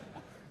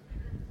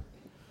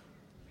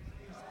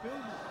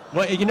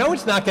 Well, you know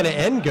it's not going to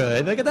end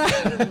good. Look at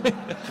that.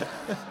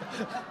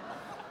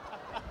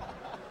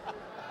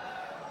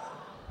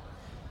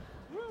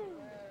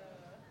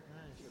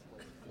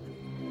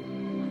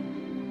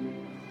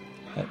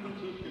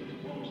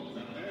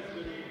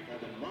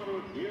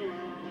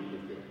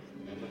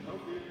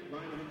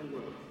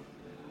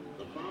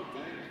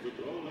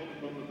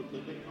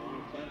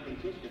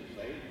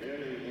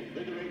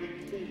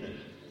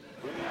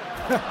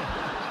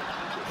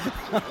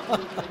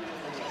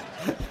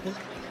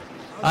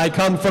 I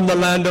come from the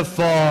land of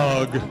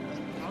fog.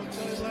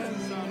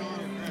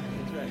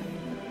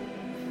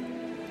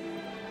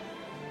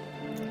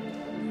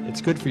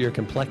 It's good for your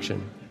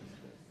complexion.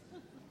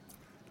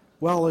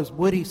 Well, as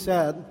Woody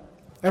said,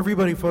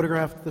 everybody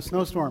photographed the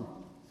snowstorm.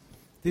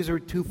 These are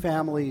two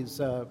families,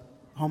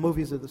 home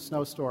movies of the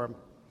snowstorm,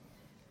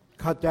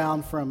 cut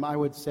down from, I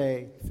would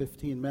say,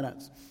 15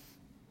 minutes.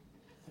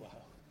 Wow.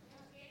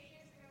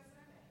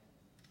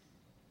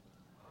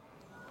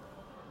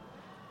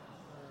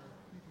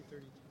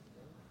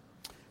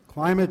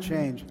 Climate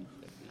change.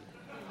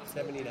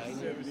 79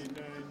 years.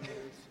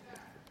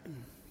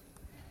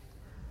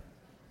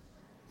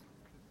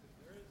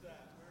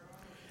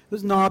 This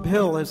is Nob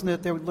Hill, isn't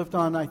it? They lived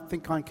on, I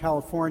think, on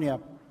California.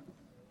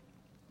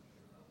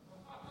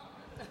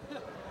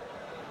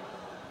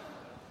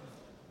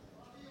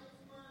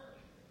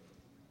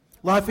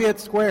 Lafayette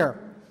Square.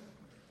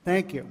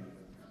 Thank you.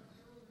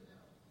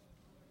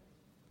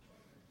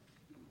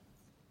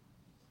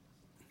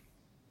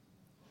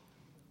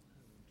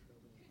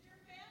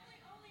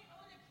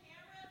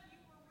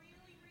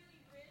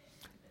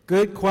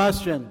 Good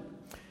question.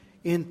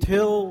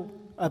 Until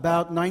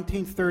about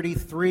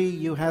 1933,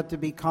 you had to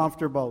be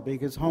comfortable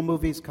because home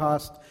movies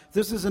cost,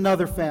 this is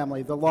another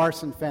family, the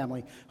Larson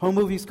family. Home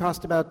movies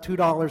cost about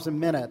 $2 a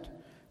minute,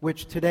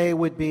 which today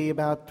would be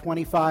about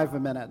 $25 a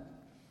minute,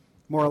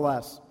 more or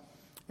less.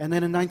 And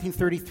then in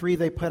 1933,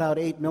 they put out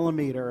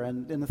 8mm,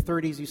 and in the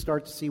 30s, you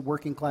start to see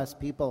working class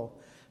people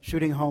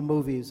shooting home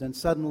movies, and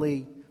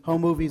suddenly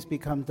home movies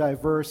become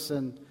diverse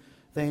and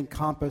they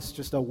encompass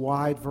just a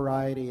wide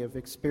variety of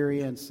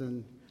experience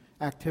and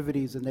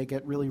activities, and they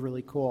get really,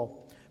 really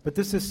cool. But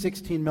this is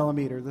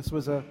 16mm. This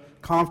was a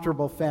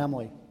comfortable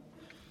family.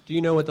 Do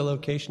you know what the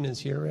location is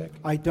here, Rick?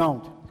 I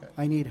don't. Okay.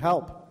 I need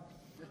help.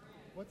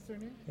 What's their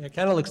name? It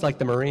kind of looks like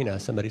the marina.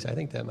 Somebody said, I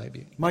think that might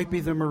be. Might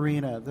be the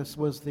marina. This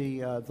was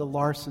the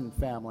Larson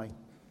family.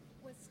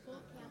 Was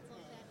school canceled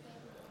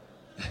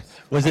that day?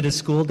 Was it a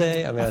school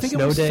day? I mean, I think a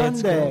snow it was day at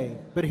Sunday,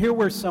 school? but here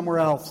we're somewhere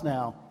else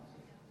now.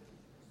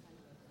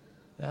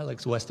 That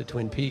looks west of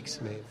Twin Peaks,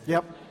 maybe.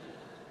 Yep.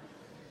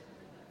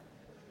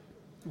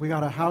 We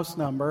got a house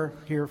number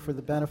here for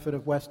the benefit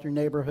of Western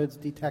Neighborhoods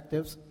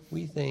detectives.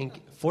 We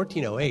think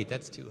 1408,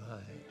 that's too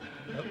high.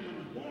 Nope.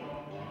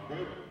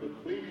 The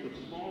fleet of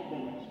small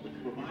boats which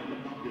provide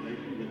the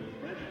population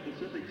with fresh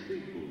Pacific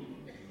seafood.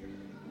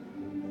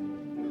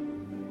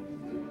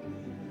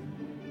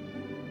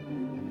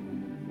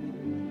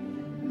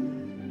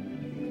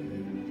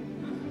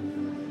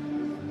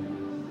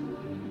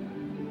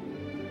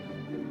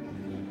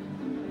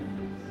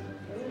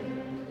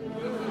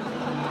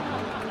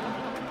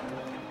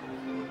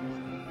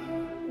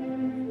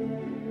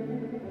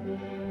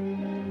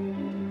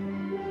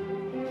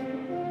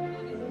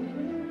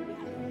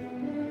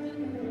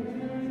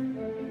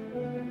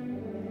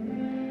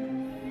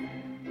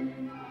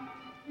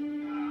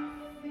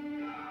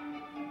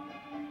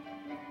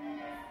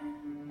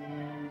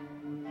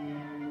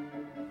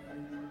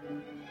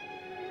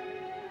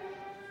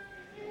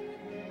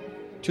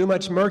 Too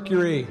much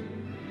mercury.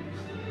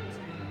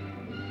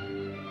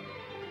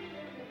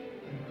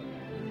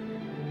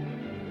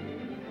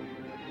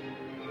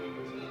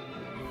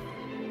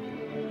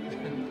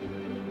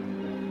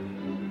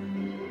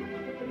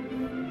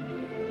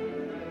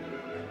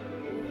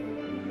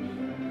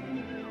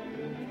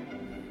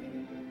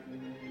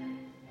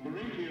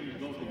 Parisians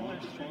go to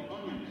watch for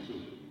onion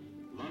soup,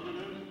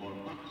 Londoners for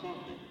hot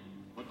sausage,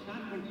 but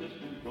San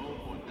Franciscans go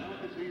for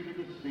delicacies of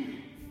the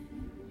sea.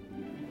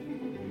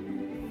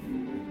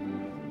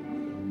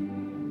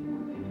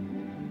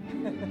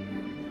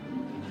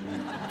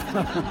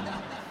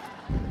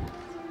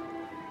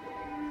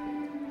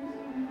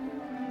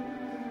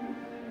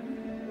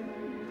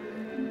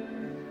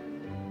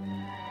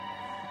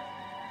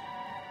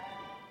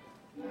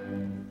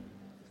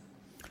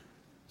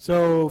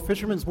 So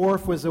Fisherman's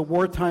Wharf was a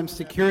wartime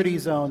security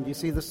zone. Do you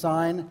see the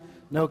sign?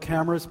 No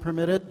cameras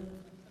permitted.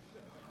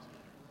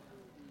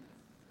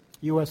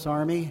 U.S.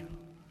 Army.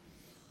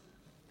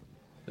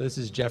 This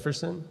is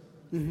Jefferson.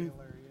 Mm-hmm.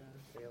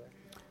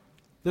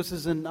 This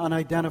is an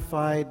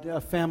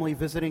unidentified family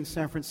visiting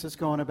San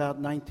Francisco in about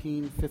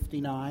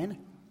 1959.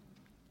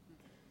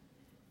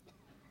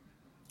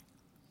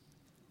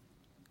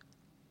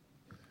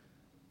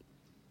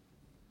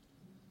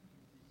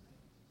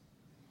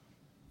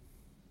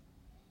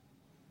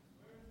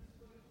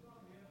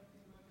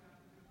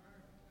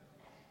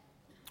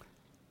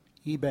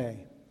 eBay.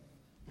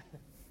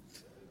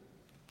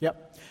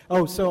 Yep.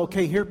 Oh, so,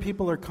 okay, here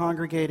people are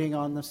congregating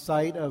on the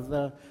site of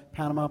the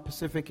Panama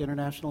Pacific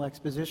International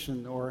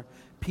Exposition, or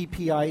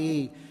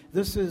PPIE.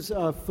 This is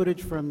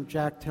footage from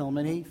Jack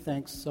Tilmany.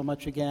 Thanks so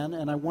much again.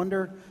 And I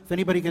wonder if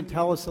anybody can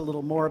tell us a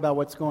little more about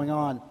what's going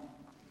on.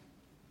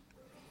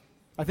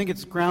 I think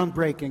it's a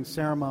groundbreaking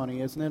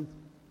ceremony, isn't it?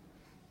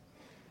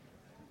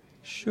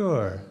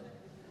 Sure.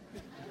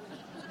 Maybe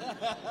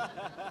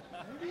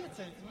it's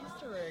an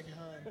Easter egg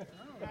hunt. Oh,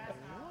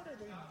 what are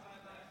they doing?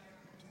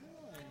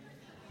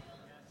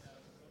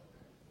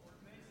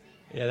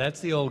 Yeah,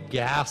 that's the old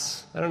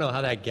gas. I don't know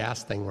how that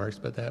gas thing works,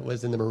 but that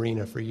was in the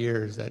marina for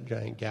years, that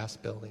giant gas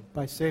building.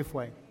 By Safeway.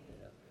 What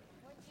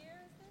year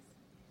is this?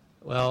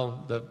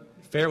 Well, the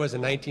fair was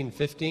in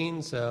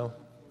 1915, so...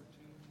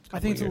 I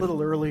think it's a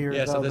little earlier.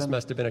 Yeah, so though, this than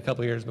must have been a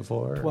couple years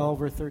before.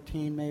 12 or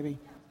 13, maybe.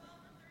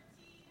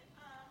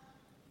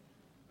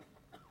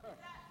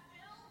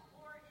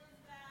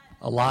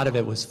 A lot of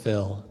it was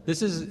fill.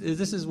 This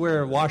is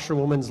where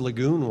Washerwoman's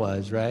Lagoon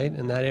was, right?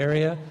 In that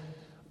area,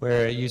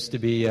 where it used to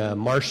be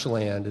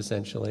marshland,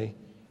 essentially.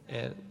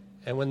 And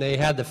when they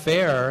had the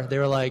fair, they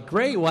were like,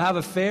 great, we'll have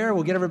a fair,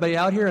 we'll get everybody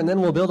out here, and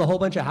then we'll build a whole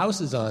bunch of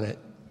houses on it.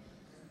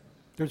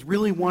 There's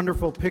really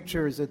wonderful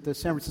pictures at the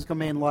San Francisco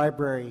Main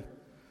Library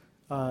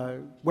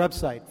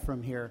website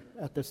from here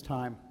at this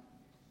time.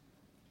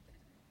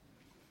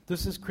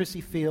 This is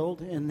Crissy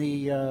Field in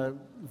the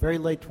very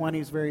late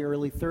 20s, very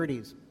early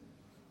 30s.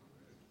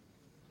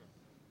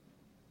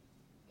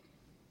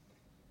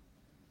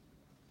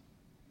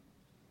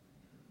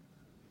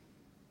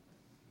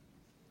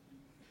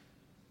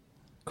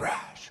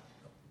 Crash.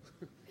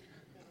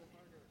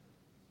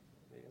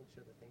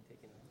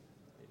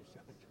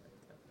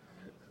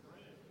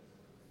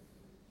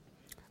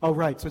 Oh,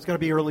 right, so it's got to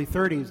be early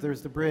 30s.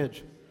 There's the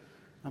bridge.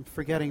 I'm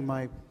forgetting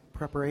my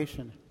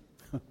preparation.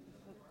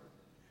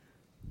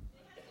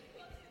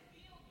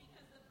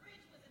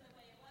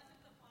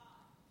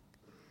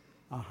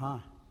 Uh-huh.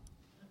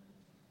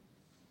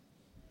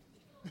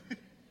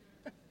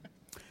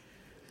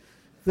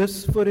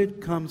 This footage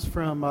comes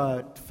from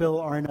Phil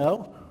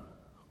Arnaud.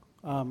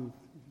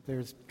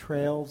 There's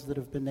trails that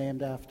have been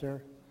named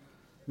after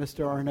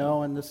Mr.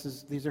 Arnaud, and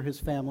these are his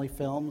family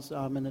films,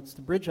 and it's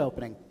the bridge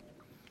opening.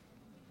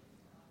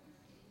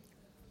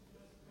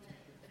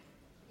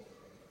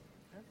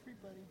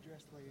 Everybody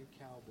dressed like a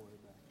cowboy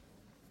back.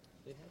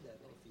 They had that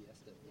little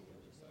Fiesta thing I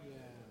just saw. Yeah.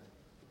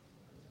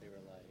 They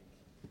were like...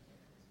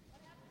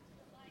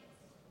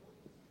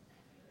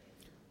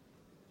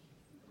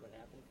 What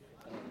happened?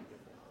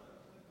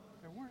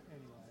 There weren't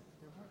any lights.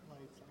 There weren't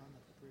lights on the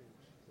bridge.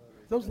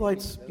 Those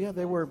lights, yeah,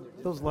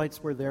 those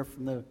lights were there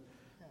from the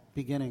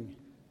beginning.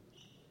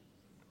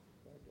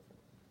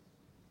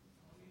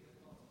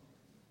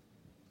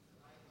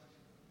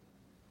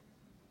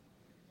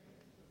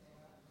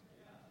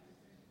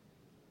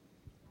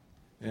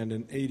 And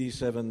in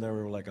 '87, there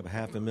were like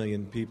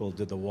 500,000 people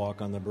did the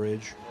walk on the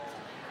bridge.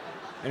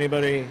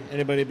 Anybody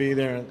be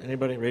there?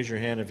 Anybody raise your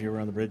hand if you were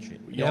on the bridge?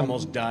 You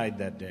almost died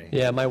that day.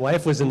 Yeah, my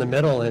wife was in the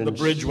middle, and the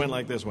bridge went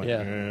like this.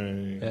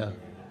 Yeah.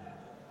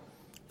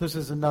 This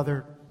is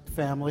another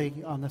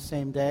family on the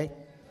same day.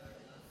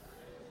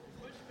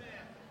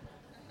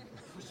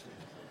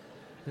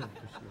 It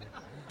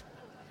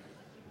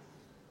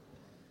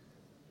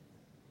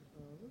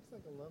looks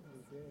like a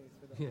lovely day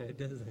for the... Yeah, it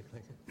does look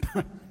like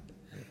it.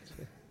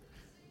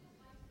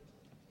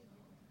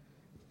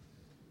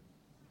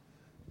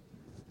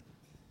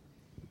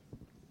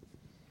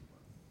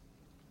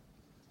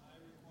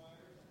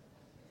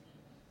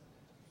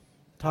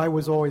 Tie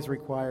was always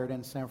required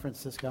in San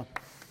Francisco.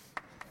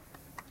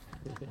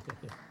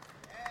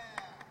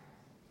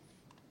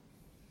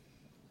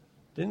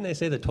 Didn't they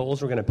say the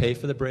tolls were going to pay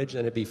for the bridge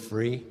and it'd be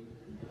free?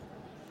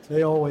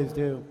 They always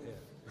do.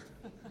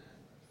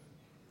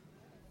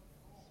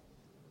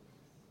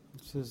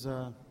 This is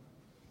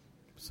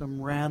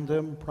some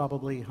random,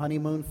 probably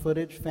honeymoon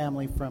footage,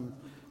 family from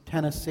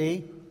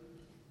Tennessee.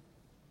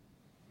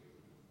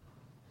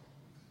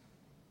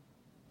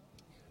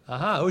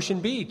 Aha, Ocean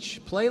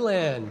Beach,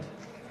 Playland.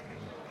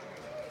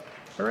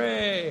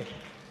 Hooray!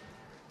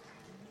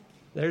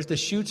 There's the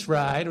Chutes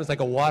ride. It was like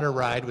a water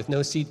ride with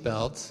no seat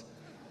belts.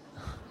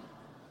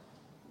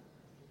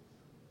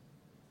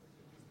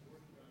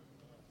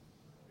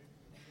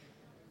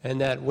 And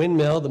that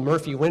windmill, the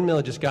Murphy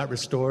windmill, just got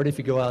restored. If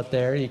you go out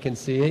there, you can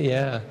see it,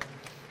 yeah.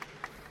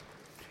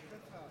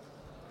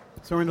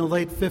 So we're in the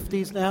late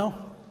 50s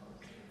now?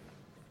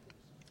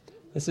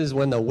 This is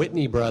when the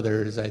Whitney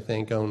brothers, I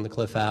think, owned the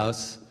Cliff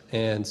House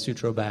and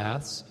Sutro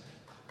Baths.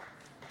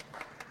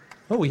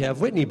 Oh, we have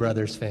Whitney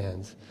Brothers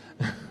fans.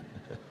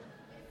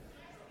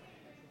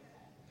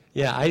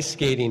 Yeah, ice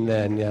skating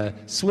then.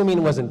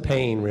 Swimming wasn't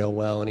paying real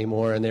well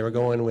anymore, and they were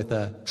going with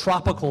a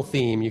tropical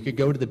theme. You could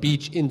go to the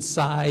beach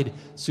inside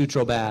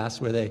Sutro Baths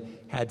where they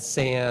had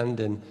sand,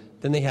 and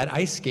then they had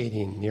ice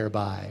skating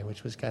nearby,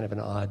 which was kind of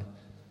an odd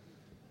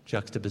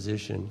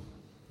juxtaposition.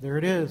 There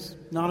it is.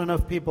 Not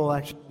enough people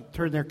actually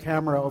turn their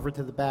camera over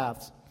to the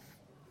baths.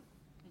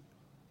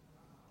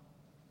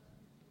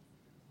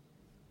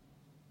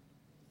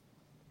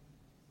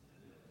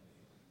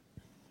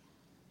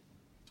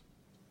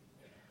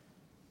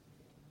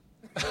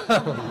 Oh,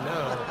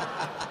 no.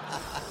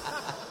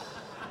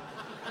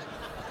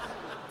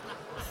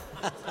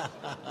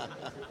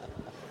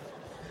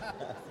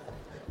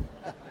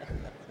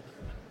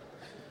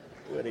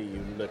 What are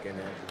you looking at?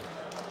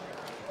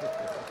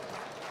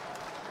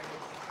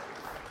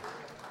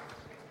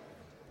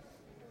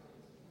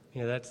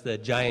 Yeah, that's the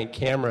giant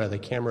camera, the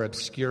camera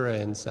obscura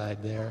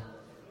inside there.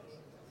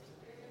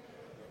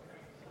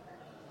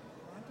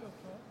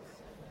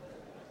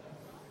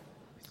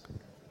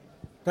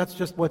 That's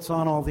just what's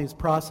on all these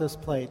process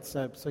plates,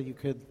 so you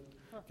could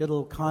get a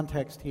little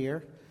context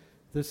here.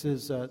 This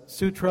is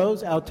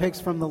Sutro's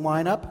outtakes from the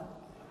lineup.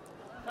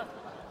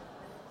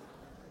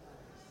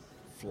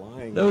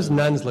 Flying. Those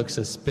nuns look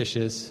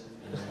suspicious.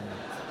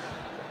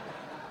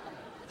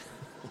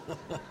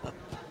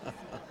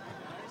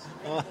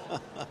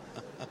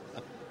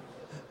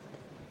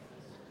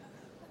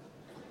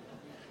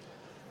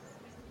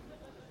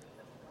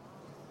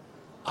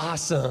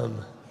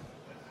 Awesome.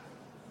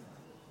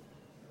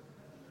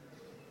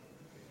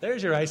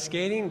 There's your ice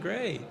skating.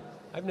 Great.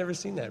 I've never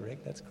seen that,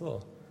 Rick. That's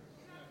cool.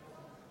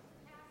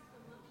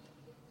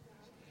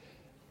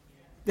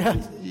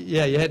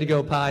 Yeah, you had to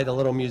go by the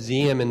little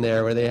museum in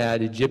there where they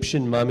had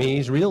Egyptian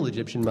mummies, real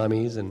Egyptian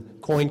mummies,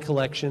 and coin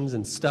collections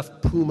and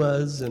stuffed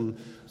pumas and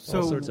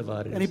all sorts of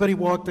oddities. Anybody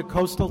walked the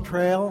Coastal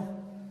Trail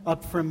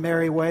up from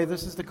Mary Way?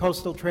 This is the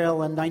Coastal Trail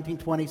in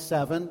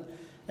 1927.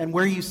 And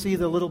where you see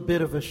the little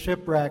bit of a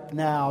shipwreck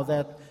now,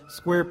 that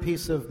square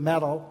piece of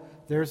metal,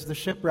 there's the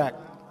shipwreck.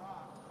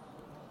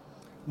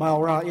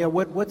 Mile Rock. Yeah,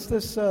 what's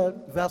this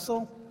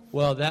vessel?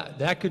 Well,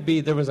 that could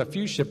be, there was a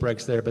few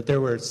shipwrecks there, but there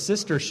were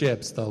sister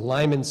ships, the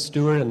Lyman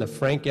Stewart and the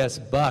Frank S.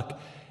 Buck,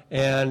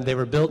 and they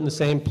were built in the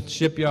same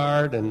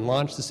shipyard and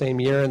launched the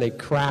same year, and they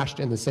crashed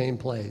in the same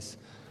place.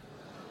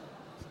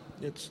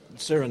 It's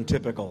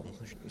serentypical.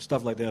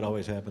 Stuff like that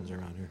always happens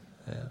around here.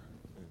 Yeah.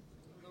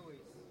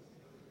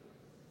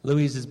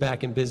 Louise is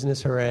back in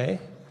business, hooray.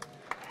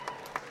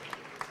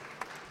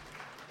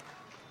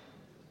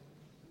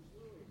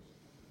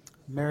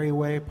 Mary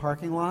Way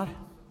parking lot.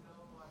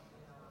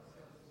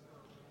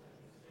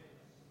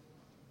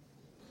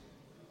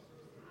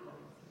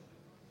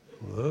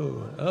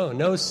 Whoa. Oh,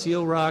 no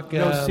Seal Rock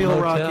No Seal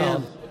motel. Rock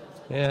Inn.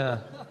 Yeah.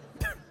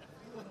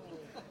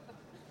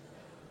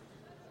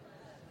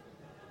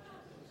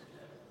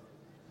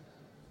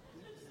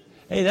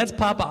 Hey, that's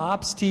Papa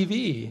Ops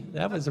TV.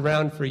 That was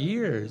around for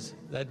years,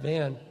 that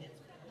van.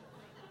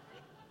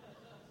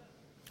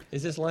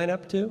 Is this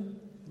lineup too?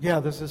 Yeah,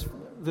 this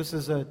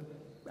is a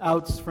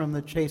outs from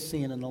the chase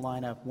scene in the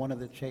lineup, one of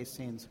the chase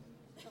scenes.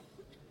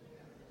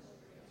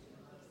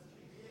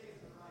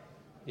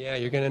 Yeah,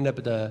 you're going to end up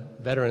at the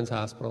Veterans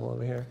Hospital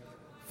over here.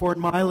 Fort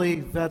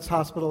Miley Vets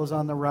Hospital is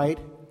on the right.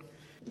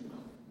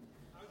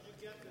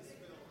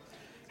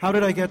 How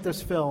did I get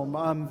this film?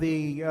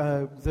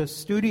 The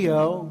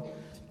studio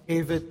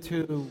gave it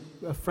to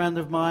a friend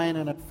of mine,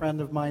 and a friend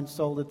of mine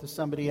sold it to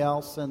somebody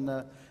else,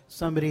 and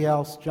somebody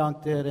else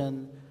junked it,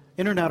 and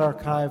Internet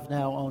Archive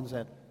now owns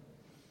it.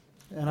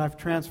 And I've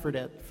transferred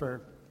it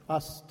for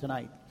us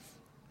tonight.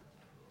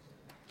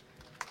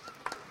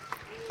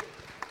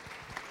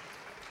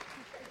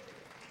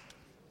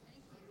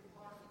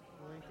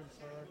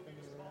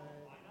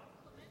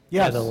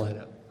 Yes. Yeah, the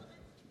lineup.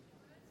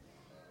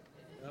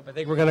 I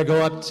think we're going to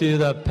go up to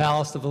the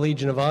Palace of the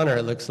Legion of Honor,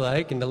 it looks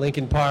like, into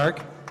Lincoln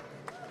Park.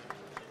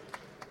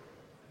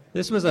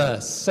 This was a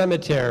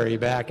cemetery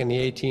back in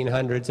the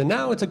 1800s, and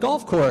now it's a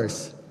golf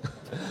course.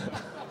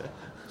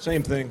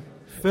 Same thing.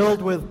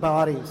 Filled with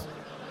bodies.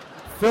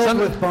 Filled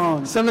with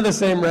bones. Some of the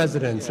same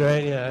residents,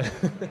 right? Yeah.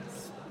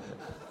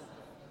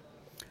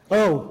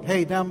 Oh,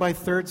 hey, down by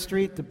 3rd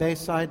Street, the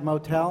Bayside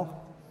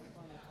Motel.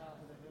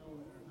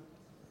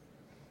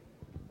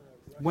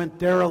 Went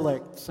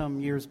derelict some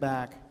years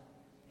back.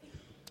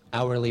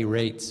 Hourly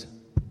rates.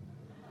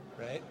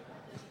 Right?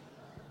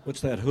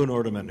 What's that hood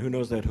ornament? Who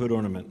knows that hood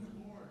ornament?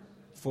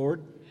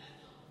 Ford?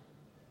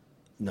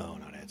 No,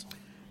 not Edsel.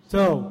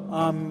 So,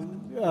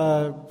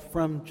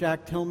 from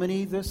Jack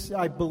Tilmany, this,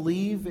 I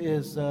believe,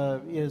 is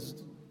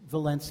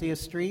Valencia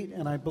Street,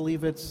 and I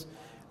believe it's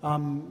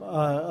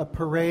a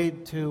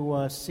parade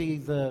to see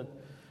the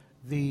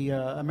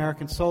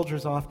American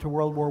soldiers off to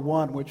World War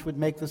I, which would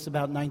make this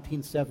about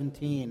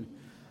 1917.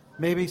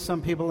 Maybe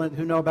some people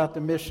who know about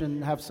the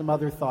mission have some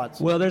other thoughts.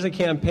 Well, there's a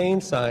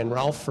campaign sign,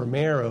 Ralph for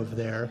mayor, over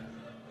there.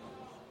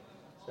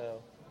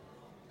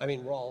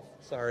 Rolf.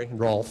 Sorry,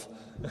 Rolf.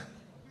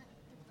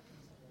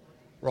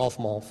 Rolf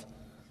Malf.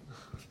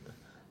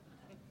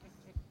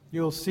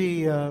 You'll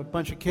see a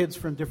bunch of kids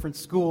from different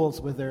schools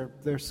with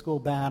their school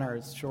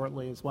banners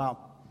shortly as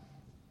well.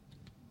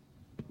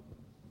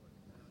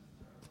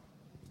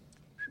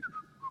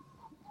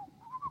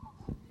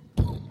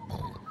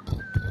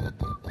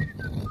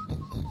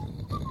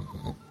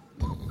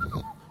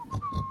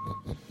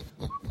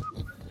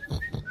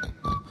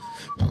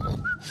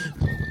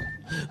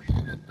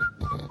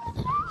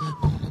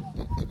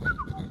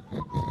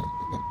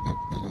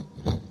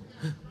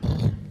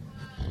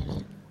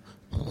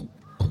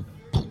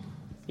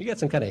 You got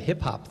some kind of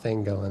hip-hop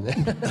thing going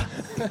there.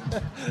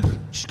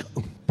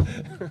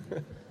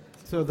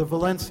 So the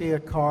Valencia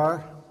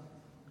car.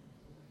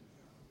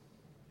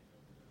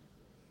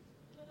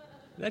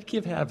 Did that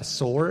kid have a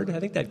sword? I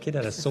think that kid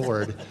had a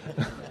sword.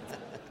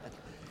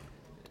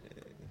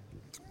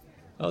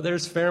 Oh,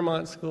 there's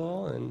Fairmont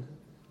School and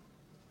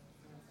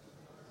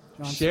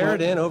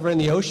Sheridan over in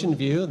the Ocean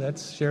View.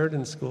 That's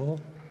Sheridan School.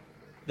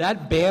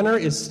 That banner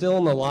is still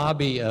in the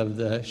lobby of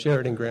the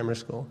Sheridan Grammar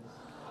School.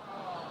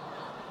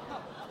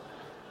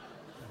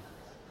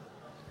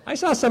 I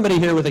saw somebody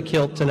here with a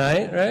kilt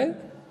tonight, right?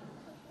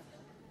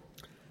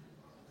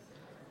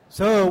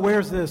 So,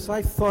 where's this?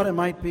 I thought it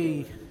might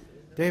be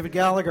David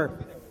Gallagher.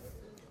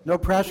 No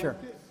pressure.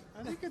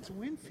 I think it's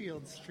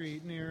Winfield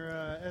Street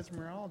near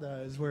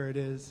Esmeralda is where it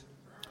is.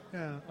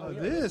 Yeah. Oh,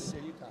 this.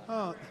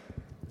 Oh,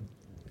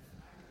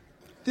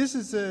 this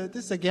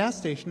is a gas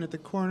station at the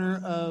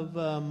corner of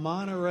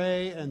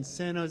Monterey and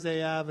San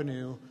Jose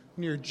Avenue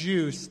near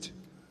Juiced.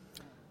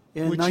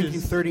 In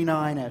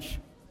 1939-ish.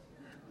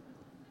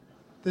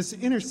 This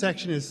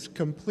intersection is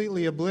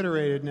completely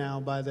obliterated now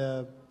by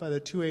the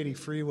 280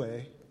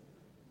 freeway.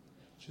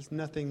 Just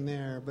nothing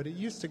there. But it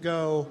used to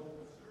go,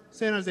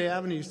 San Jose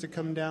Avenue used to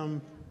come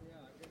down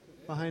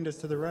behind us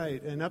to the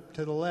right, and up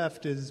to the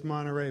left is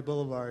Monterey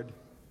Boulevard.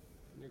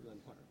 Near Glen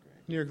Park,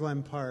 right? Near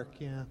Glen Park,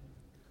 yeah.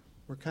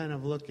 We're kind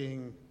of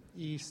looking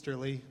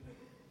easterly.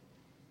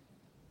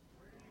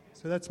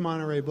 So that's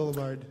Monterey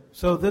Boulevard.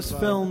 So this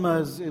film,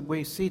 as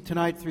we see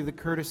tonight through the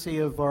courtesy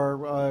of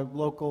our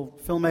local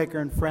filmmaker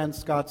and friend,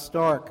 Scott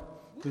Stark,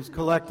 who's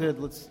collected,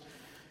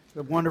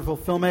 a wonderful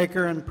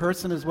filmmaker and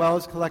person as well,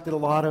 has collected a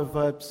lot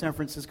of San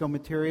Francisco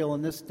material,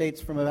 and this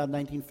dates from about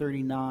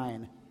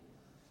 1939.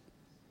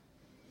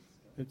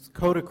 It's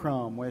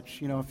Kodachrome,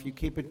 which, if you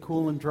keep it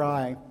cool and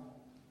dry,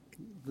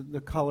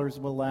 the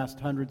colors will last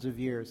hundreds of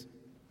years.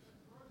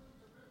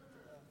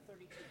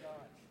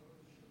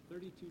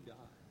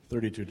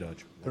 32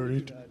 Dodge.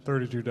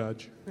 32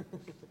 Dodge. I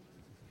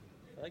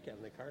like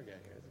having the car guy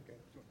here. That's great.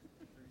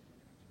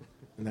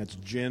 And that's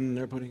gin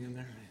they're putting in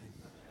there?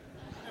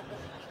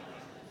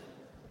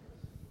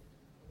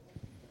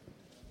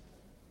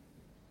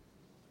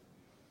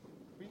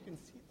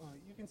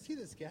 You can see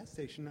this gas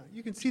station.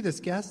 You can see this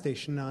gas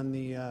station on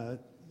the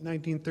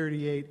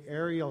 1938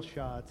 aerial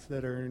shots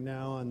that are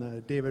now on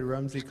the David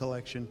Rumsey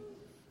collection.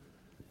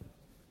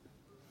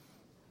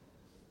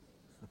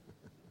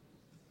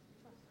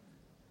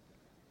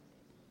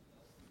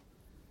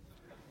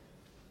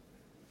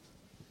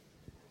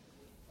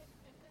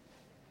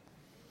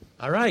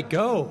 All right,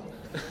 go.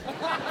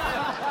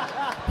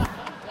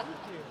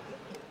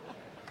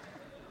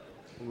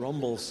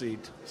 Rumble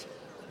seat.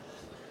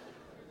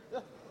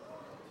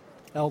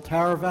 El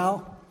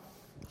Taraval,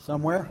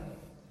 somewhere.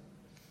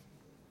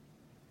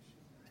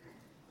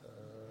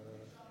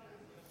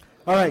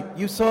 All right,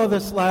 you saw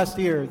this last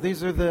year.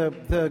 These are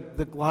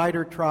the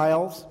glider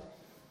trials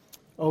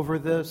over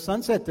the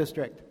Sunset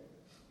District.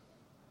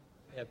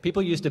 Yeah,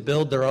 people used to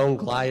build their own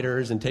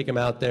gliders and take them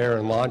out there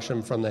and launch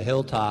them from the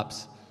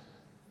hilltops.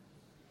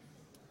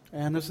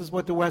 And this is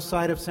what the west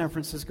side of San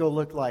Francisco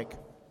looked like.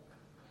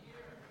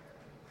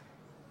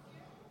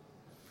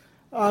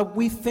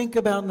 We think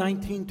about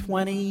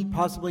 1920,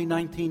 possibly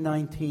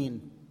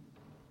 1919.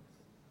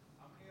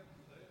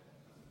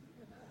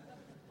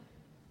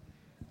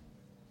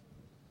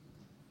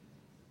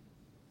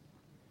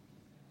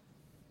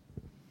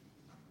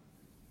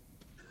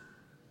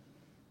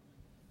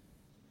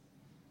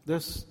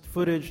 This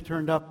footage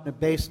turned up in the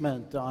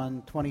basement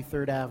on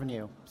 23rd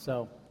Avenue.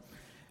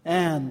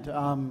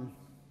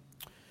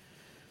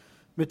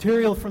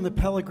 Material from the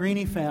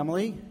Pellegrini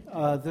family.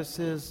 This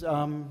is,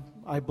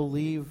 I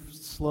believe,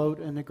 Sloat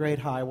and the Great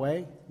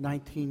Highway,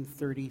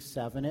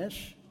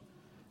 1937-ish.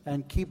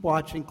 And keep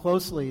watching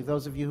closely,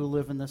 those of you who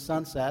live in the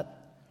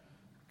Sunset,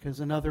 because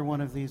another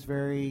one of these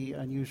very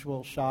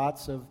unusual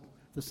shots of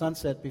the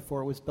Sunset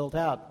before it was built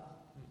out.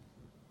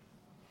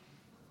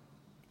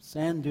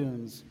 Sand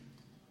dunes.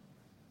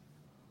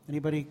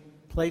 Anybody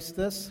place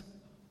this?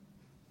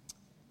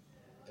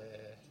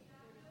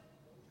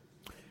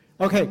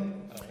 Okay.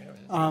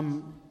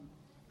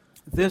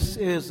 This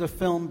is a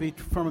film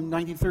from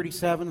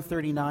 1937,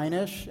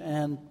 39-ish,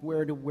 and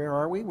where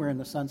are we? We're in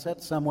the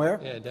Sunset somewhere.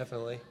 Yeah,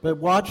 definitely. But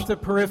watch the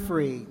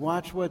periphery.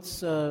 Watch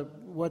what's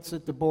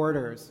at the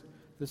borders.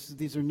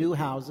 These are new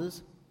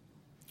houses,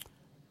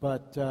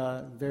 but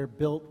they're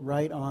built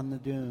right on the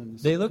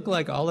dunes. They look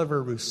like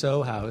Oliver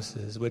Rousseau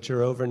houses, which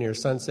are over near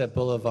Sunset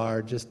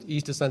Boulevard, just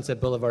east of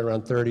Sunset Boulevard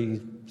around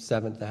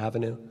 37th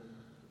Avenue.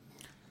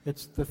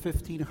 It's the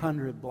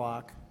 1500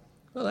 block.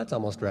 Well, that's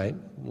almost right.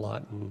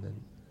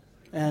 Lawton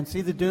and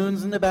see the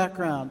dunes in the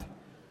background.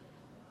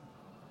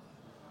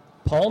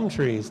 Palm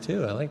trees,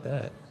 too. I like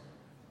that.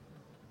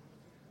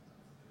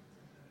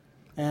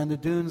 And the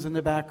dunes in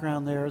the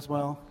background there as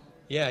well.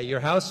 Yeah, your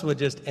house would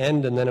just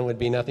end and then it would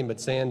be nothing but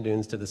sand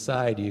dunes to the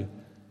side. You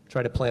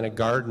try to plant a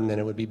garden and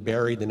it would be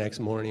buried the next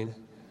morning.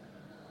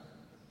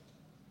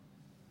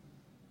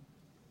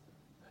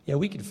 Yeah,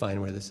 we could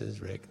find where this is,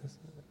 Rick.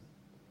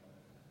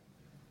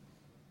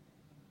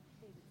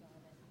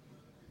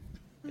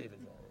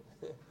 David's on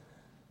it.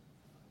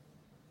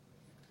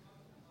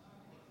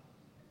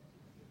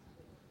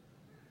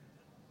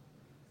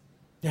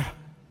 Yeah.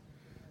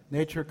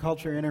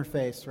 Nature-culture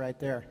interface right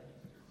there.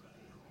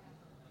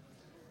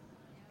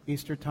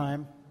 Easter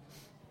time.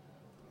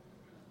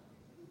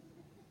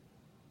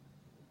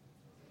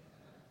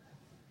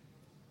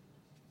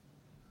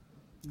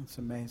 That's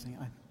amazing.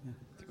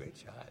 It's a great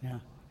shot. Yeah.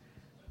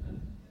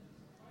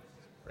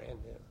 Brand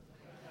new.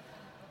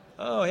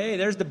 Oh, hey,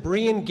 there's the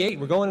Brian Gate.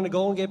 We're going into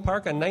Golden Gate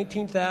Park on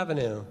 19th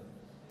Avenue.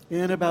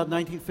 In about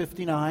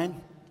 1959.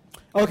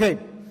 Okay,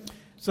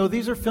 so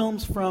these are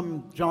films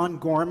from John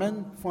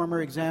Gorman,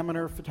 former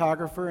Examiner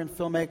photographer and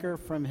filmmaker,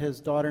 from his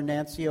daughter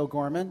Nancy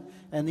O'Gorman,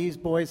 and these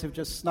boys have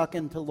just snuck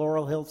into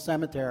Laurel Hill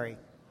Cemetery.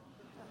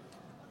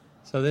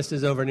 So this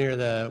is over near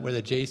where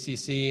the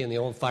JCC and the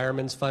old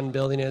Fireman's Fund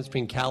building is,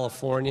 between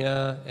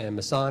California and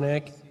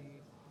Masonic.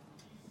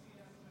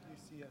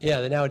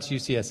 Yeah, now it's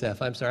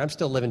UCSF. I'm sorry, I'm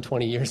still living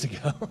 20 years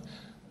ago.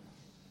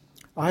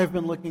 I have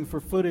been looking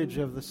for footage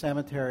of the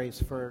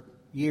cemeteries for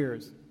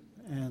years,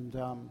 and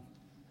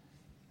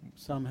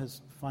some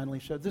has finally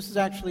showed. This is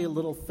actually a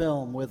little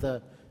film with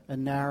a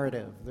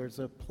narrative. There's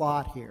a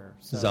plot here.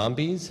 So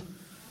Zombies?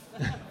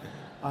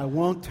 I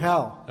won't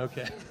tell.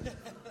 Okay.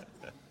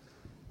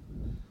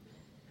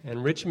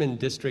 And Richmond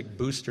District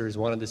boosters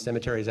wanted the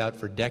cemeteries out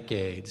for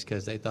decades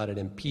because they thought it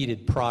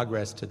impeded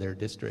progress to their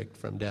district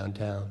from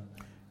downtown.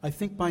 I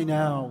think by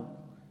now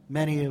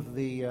many of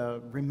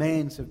the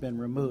remains have been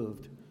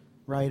removed,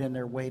 right? And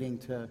they're waiting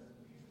to...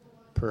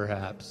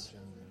 Perhaps.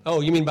 Oh,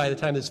 you mean by the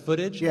time this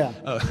footage? Yeah,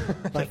 oh,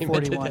 by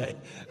 41. Today.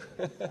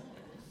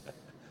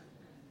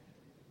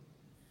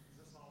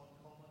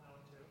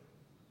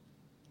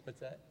 What's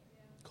that?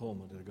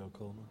 Colma, did it go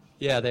Colma?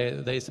 Yeah,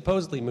 they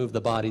supposedly moved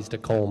the bodies to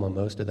Colma,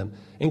 most of them,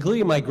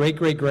 including my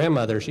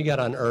great-great-grandmother. She got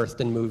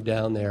unearthed and moved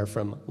down there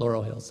from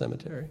Laurel Hill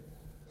Cemetery.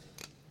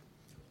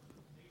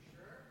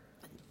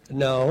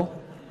 No.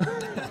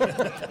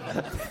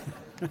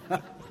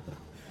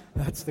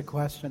 That's the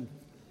question.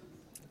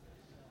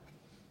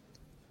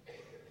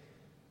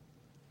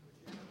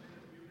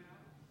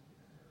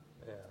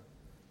 Yeah.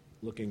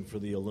 Looking for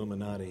the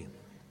Illuminati.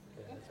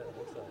 Yeah, that's what it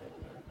looks like.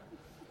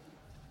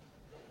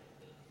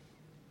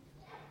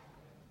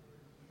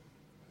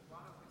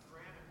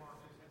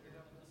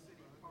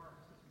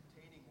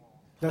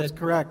 That's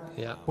correct.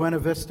 Yeah. Buena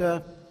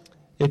Vista.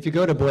 If you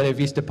go to Buena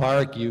Vista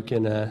Park, you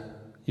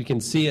can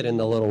see it in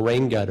the little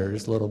rain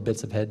gutters, little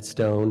bits of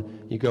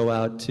headstone. You go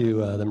out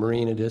to the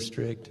Marina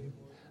District.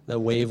 The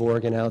wave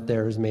organ out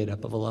there is made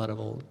up of a lot of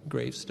old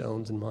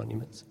gravestones and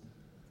monuments.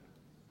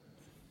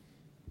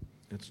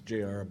 It's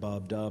J.R.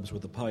 Bob Dobbs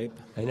with a pipe.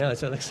 I know,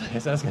 that's what it looks like.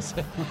 That's what I was going to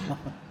say.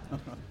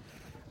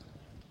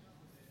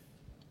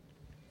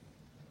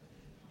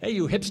 Hey,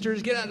 you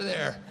hipsters, get out of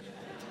there.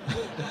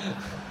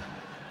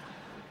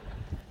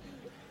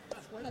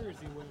 What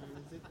jersey wearing?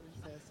 Is it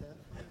SF?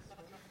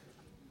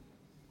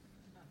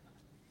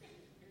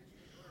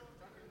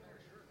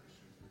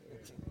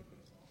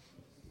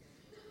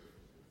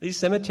 These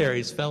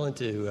cemeteries fell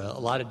into a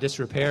lot of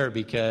disrepair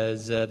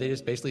because they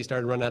just basically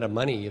started running out of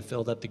money. You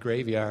filled up the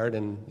graveyard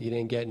and you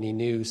didn't get any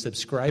new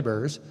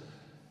subscribers,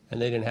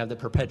 and they didn't have the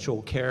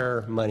perpetual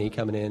care money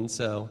coming in,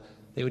 so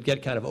they would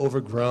get kind of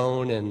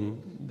overgrown and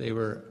they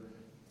were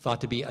thought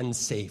to be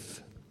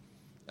unsafe,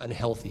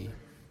 unhealthy.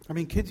 I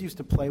mean, kids used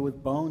to play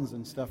with bones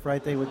and stuff,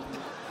 right? They would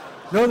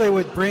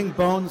bring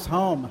bones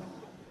home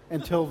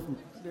until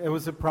it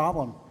was a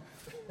problem.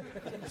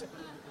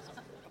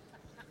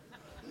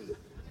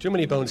 Too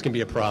many bones can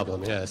be a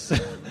problem, yes.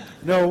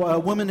 No, a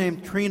woman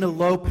named Trina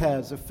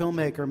Lopez, a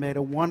filmmaker, made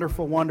a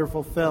wonderful,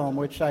 wonderful film,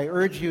 which I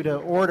urge you to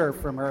order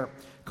from her,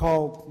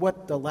 called,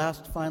 what, The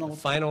Last Final?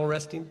 Final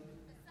Resting?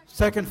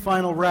 Second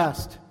Final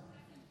Rest.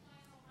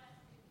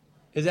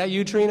 Is that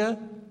you, Trina?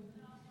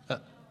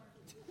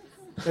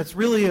 It's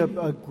really a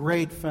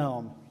great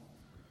film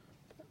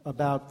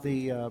about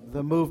the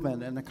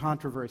movement and the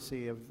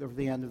controversy of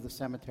the end of the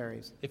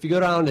cemeteries. If you go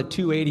down to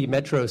 280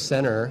 Metro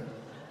Center,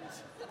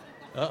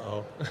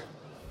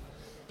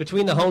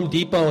 between the Home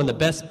Depot and the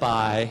Best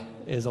Buy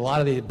is a lot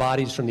of the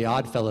bodies from the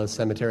Oddfellows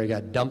Cemetery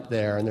got dumped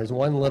there, and there's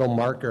one little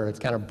marker that's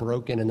kind of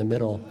broken in the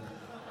middle.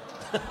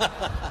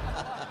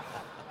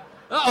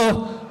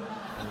 Uh-oh!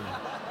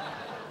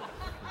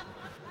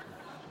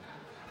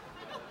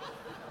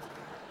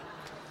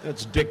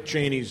 That's Dick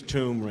Cheney's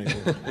tomb right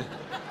there.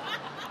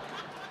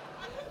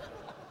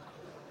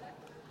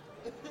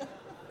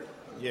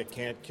 You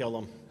can't kill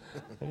him.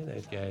 Look at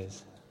those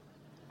guys.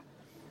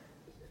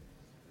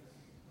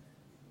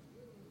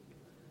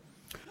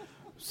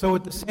 So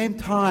at the same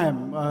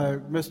time,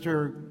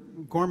 Mr.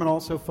 Gorman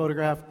also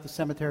photographed the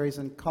cemeteries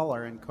in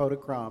color in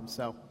Kodachrome.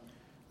 So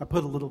I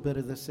put a little bit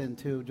of this in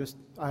too. Just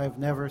I have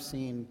never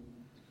seen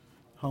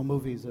home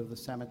movies of the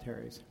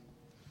cemeteries.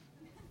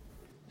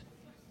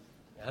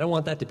 I don't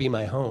want that to be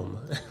my home.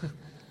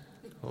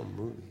 Home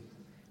movie.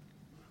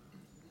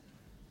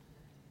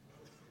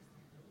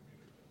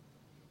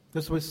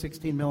 This was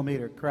 16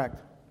 millimeter, correct?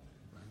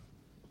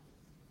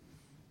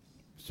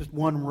 It's just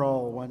one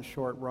roll, one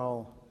short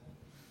roll.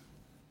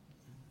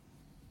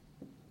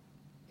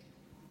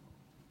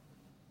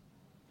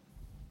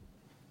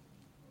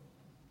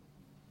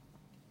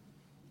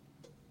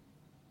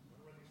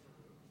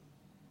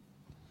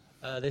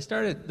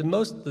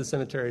 Most of the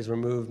cemeteries were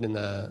moved in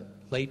the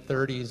late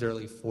 30s,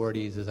 early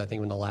 40s is I think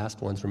when the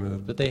last ones were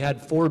moved. But they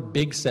had 4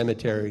 big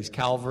cemeteries,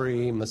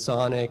 Calvary,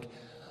 Masonic,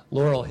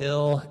 Laurel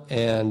Hill,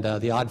 and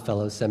the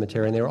Oddfellows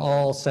Cemetery, and they were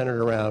all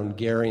centered around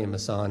Gary and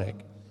Masonic.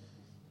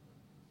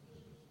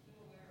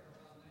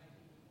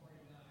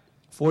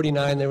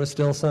 49, there was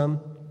still some.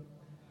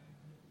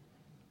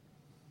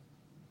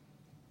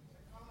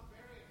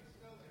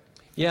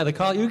 Yeah,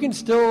 you can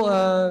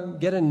still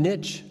get a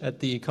niche at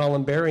the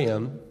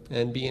columbarium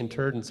and be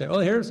interred and say, oh,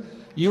 here's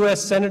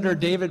U.S. Senator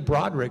David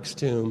Broderick's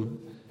tomb.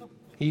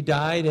 He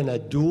died in a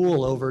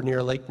duel over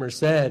near Lake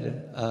Merced in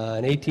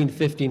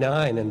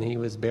 1859, and he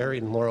was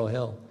buried in Laurel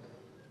Hill.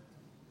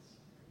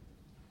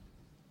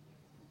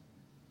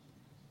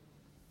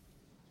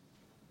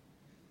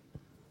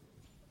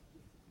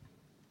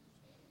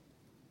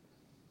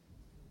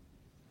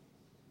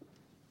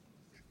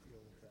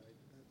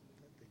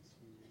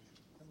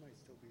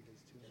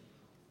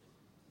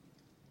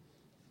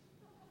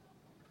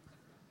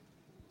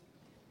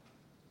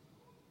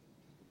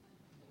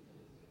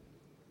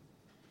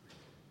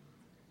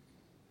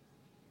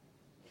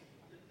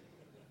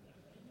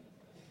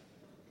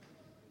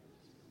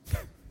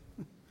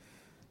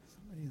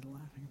 Somebody's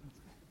laughing about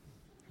that.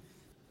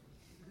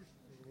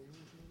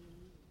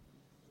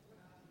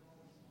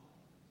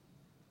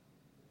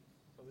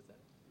 What was that?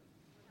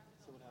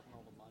 So what happened to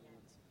all the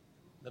monuments?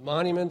 The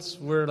monuments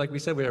were, like we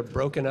said, we were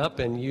broken up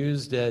and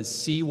used as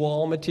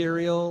seawall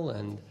material,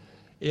 and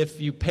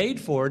if you paid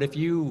for it, if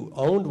you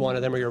owned one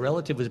of them or your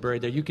relative was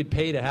buried there, you could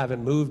pay to have it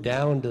moved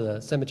down to the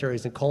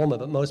cemeteries in Colma,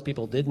 but most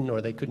people didn't, or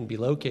they couldn't be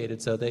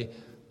located, so they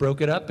broke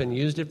it up and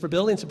used it for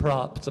building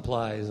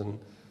supplies, and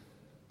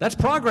that's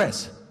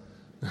progress.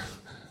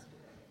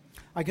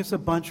 I guess a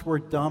bunch were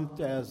dumped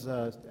as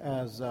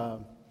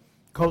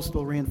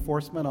coastal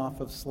reinforcement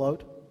off of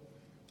Sloat.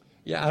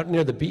 Yeah, out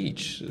near the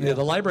beach. Yeah.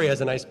 The library has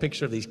a nice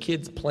picture of these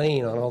kids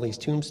playing on all these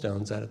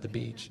tombstones out at the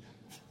beach.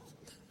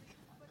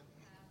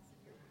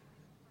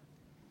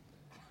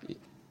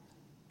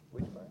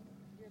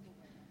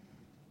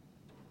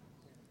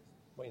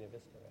 Buena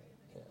Vista, right?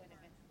 Yeah.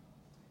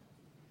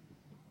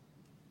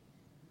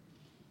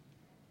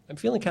 I'm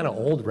feeling kind of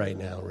old right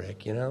now,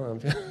 Rick, you know? I'm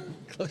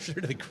closer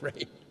to the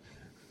grave.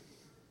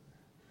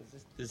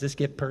 Does this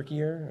get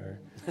perkier? Or?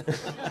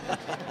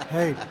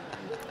 Hey,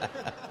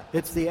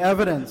 it's the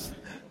evidence.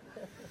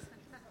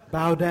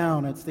 Bow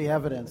down, it's the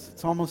evidence.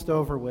 It's almost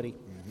over, Woody.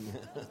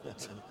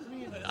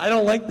 I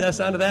don't like the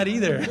sound of that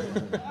either.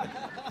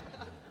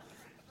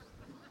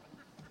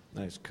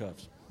 Nice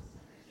cuffs.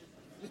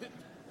 You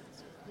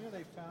know,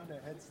 they found a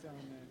headstone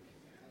at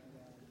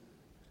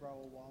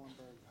Raoul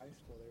Wallenberg High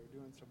School. They were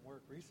doing some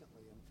work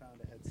recently and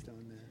found a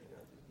headstone there.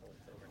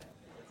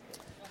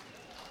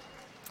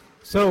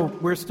 So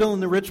we're still in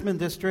the Richmond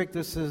district.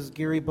 This is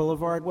Geary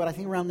Boulevard. I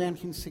think around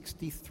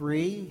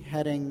 1963,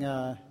 heading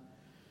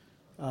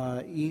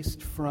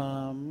east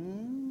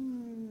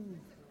from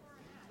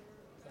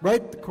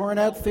right the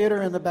Coronet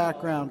Theater in the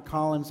background,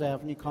 Collins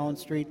Avenue,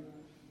 Collins Street. You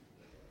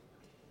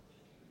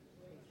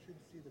should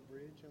see the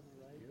bridge on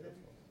the right there.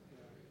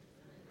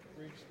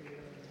 Bridge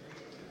theater.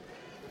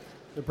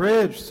 The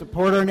bridge.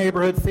 Support our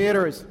neighborhood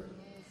theaters.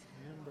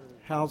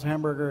 Hal's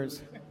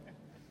Hamburgers.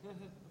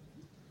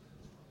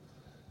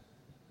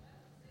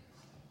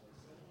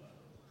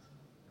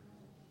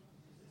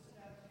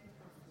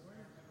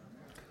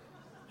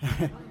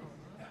 I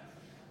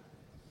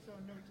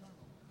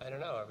don't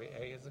know.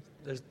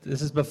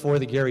 This is before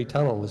the Gary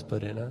Tunnel was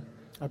put in, huh?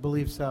 I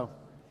believe so.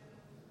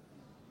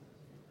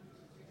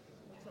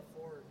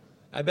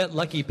 I bet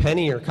Lucky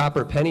Penny or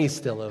Copper Penny's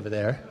still over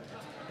there.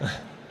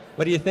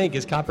 What do you think?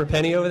 Is Copper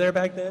Penny over there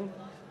back then?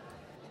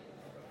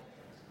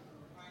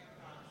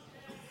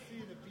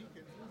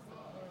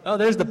 Oh,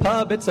 there's the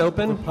pub. It's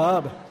open. The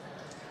pub.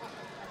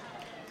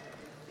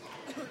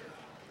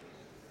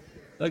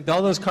 Look,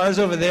 all those cars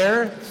over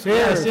there. Sears.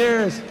 Yeah,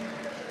 Sears.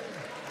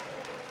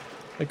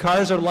 The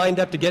cars are lined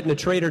up to get into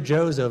Trader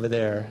Joe's over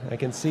there. I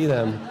can see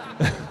them.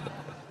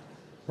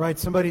 Right,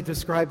 somebody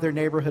described their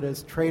neighborhood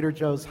as Trader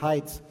Joe's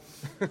Heights.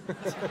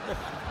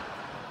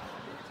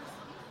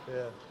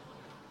 Yeah.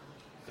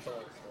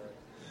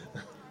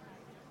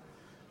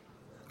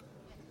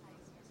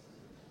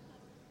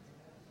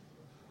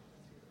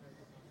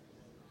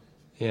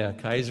 Yeah,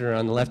 Kaiser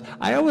on the left.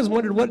 I always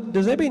wondered,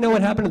 does anybody know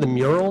what happened to the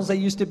murals that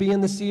used to be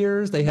in the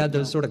Sears? They had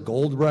those sort of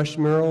gold rush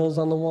murals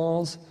on the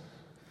walls.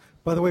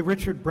 By the way,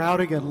 Richard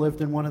Brautigan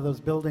lived in one of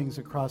those buildings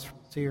across from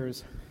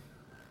Sears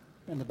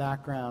in the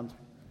background.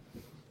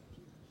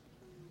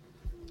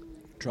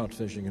 Trout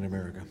fishing in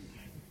America.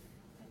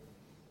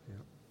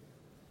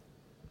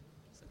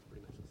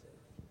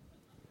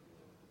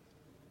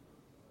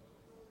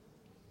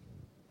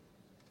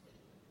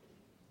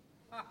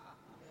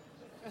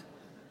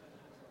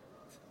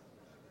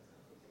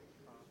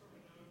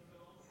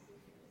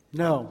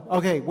 No.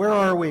 Okay, where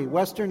are we?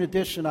 Western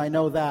Addition, I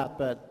know that,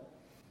 but...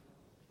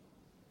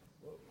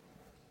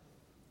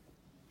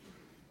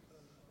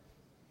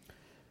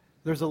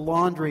 There's a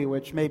laundry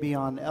which may be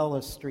on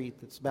Ellis Street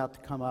that's about to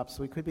come up,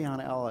 so we could be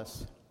on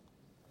Ellis.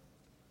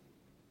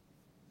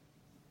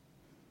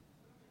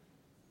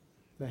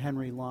 The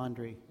Henry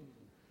Laundry.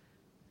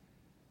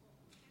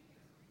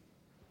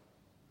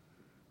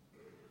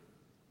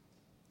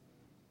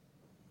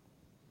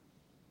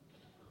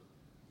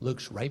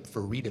 Looks ripe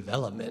for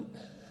redevelopment.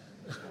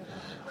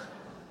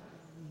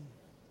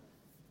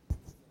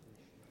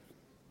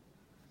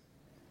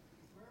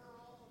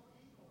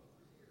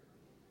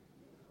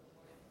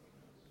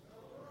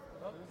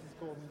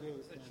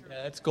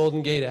 Yeah, that's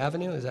Golden Gate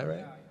Avenue, is that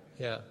right?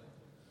 Yeah.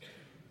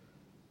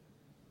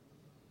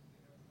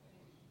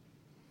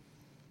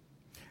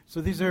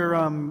 So these are,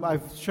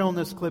 I've shown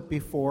this clip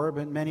before,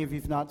 but many of you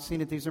have not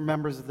seen it. These are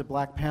members of the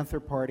Black Panther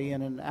Party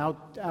and an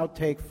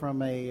outtake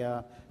from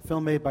a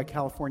film made by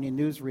California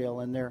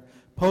Newsreel, and they're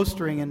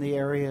postering in the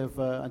area of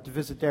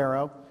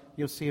Divisadero.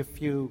 You'll see a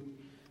few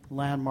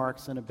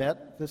landmarks in a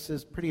bit. This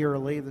is pretty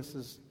early. This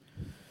is,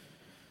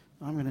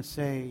 I'm going to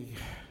say,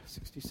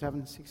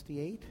 67,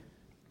 68?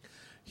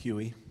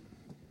 Huey.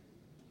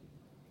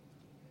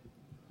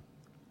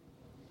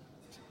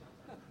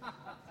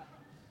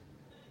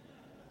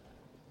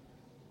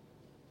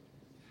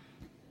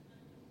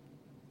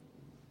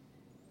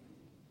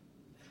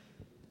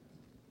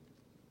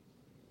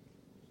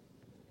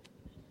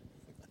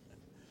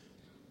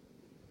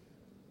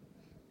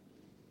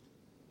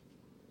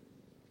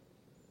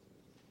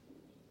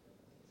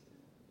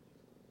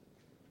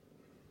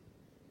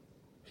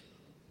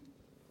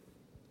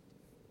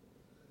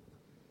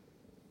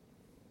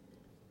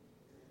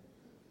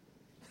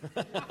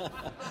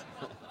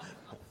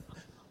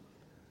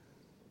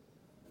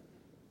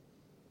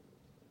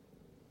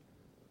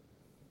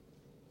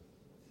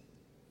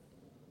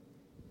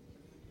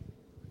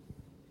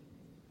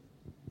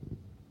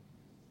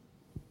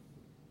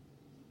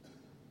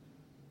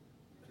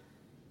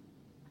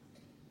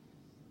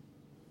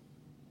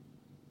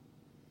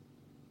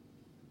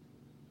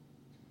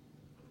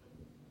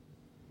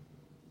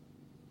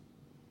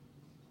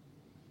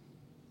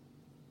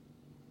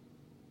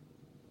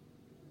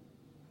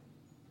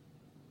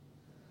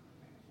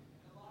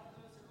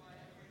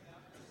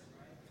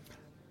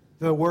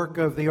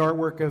 The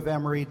artwork of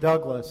Emory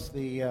Douglas,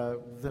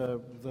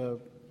 the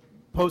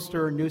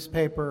poster,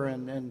 newspaper,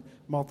 and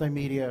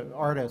multimedia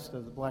artist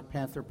of the Black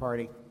Panther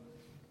Party.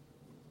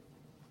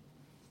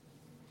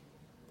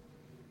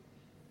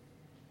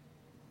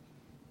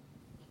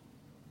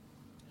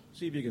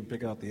 See if you can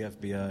pick out the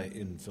FBI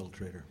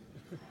infiltrator.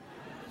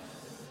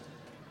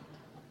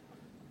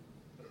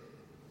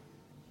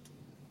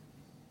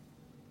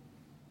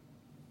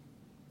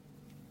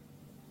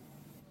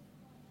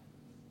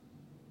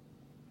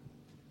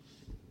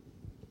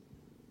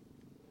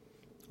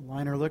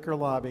 Liner Liquor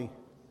Lobby.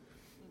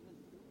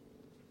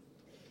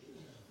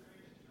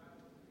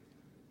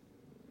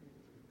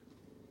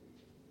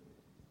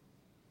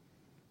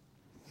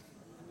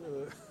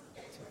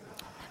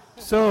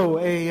 So,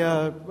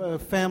 a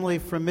family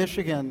from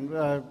Michigan.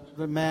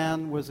 The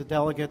man was a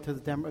delegate to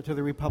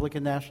the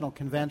Republican National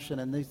Convention,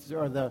 and these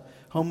are the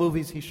home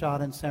movies he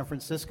shot in San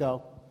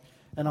Francisco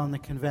and on the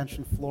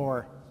convention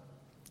floor.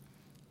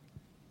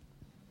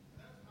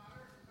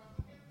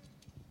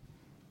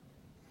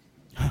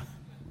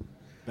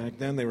 Back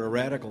then, they were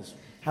radicals.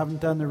 Haven't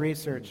done the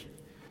research.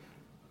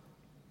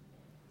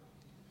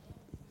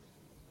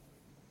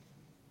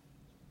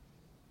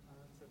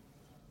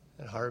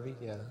 At Harvey,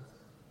 yeah.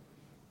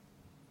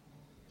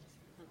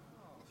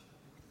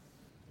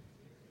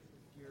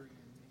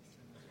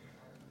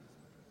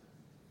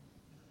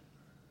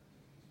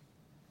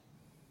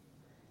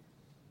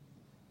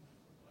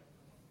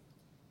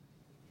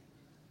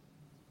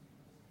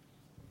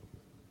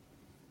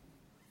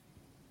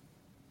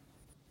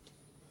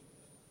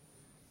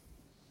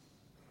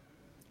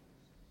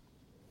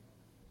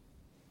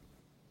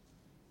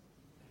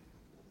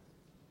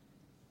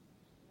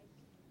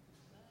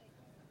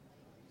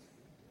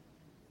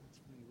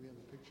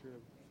 picture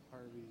of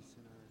Harvey's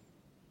in our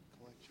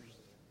collection.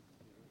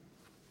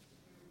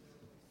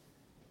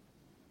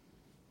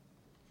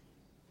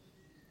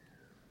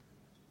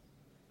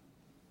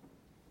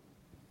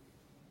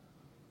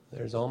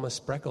 There's Alma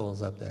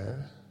Spreckles up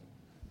there.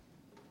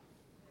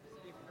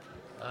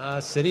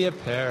 City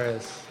of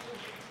Paris.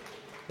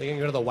 They can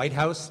go to the White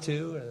House,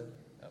 too?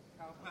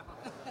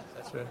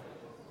 That's right.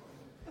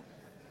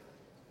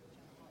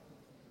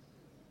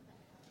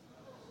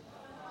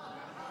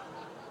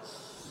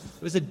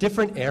 It was a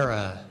different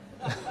era.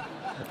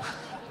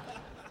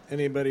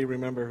 Anybody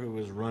remember who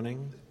was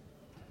running?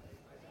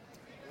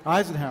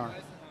 Eisenhower.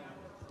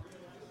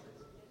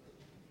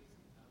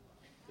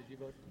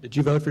 Did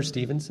you vote for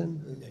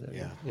Stevenson?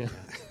 Yeah.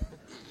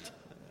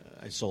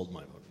 I sold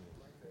my vote.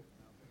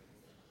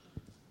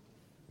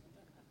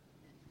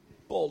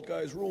 Bald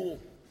guys rule.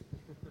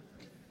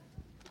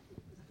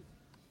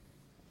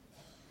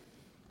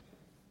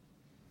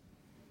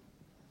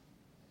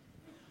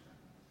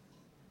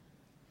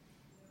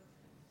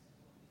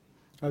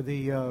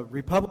 The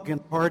Republican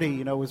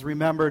Party, was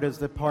remembered as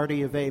the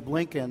party of Abe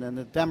Lincoln, and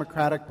the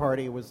Democratic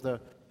Party was the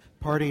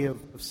party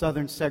of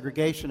Southern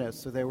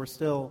segregationists. So there were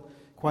still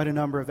quite a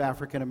number of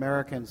African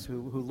Americans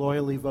who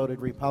loyally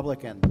voted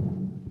Republican,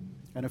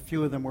 and a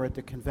few of them were at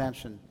the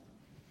convention.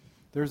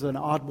 There's an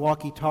odd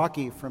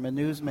walkie-talkie from a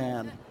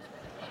newsman,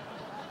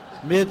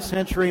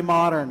 mid-century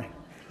modern.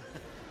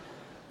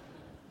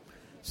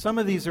 Some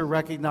of these are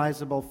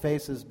recognizable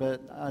faces,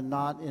 but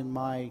not in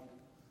my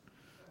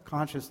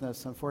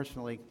consciousness,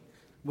 unfortunately.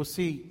 We'll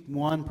see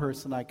one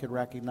person I could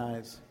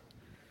recognize.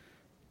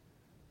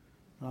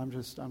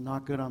 I'm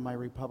not good on my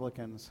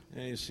Republicans.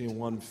 Yeah, you see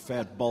one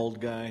fat bald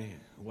guy,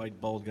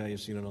 white bald guy,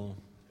 you've seen it all.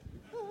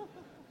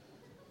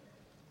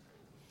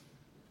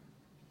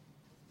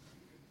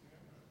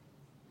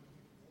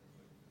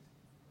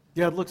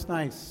 Yeah, it looks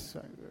nice.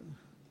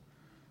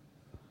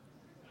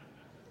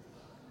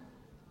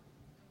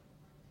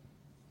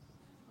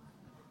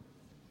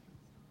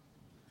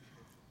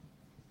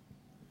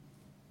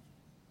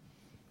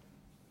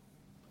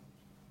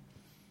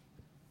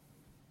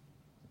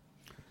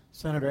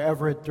 Senator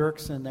Everett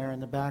Dirksen there in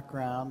the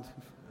background,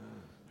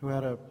 who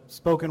had a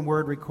spoken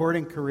word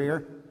recording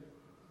career.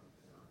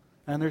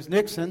 And there's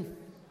Nixon,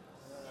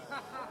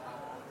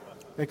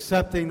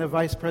 accepting the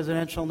vice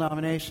presidential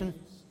nomination.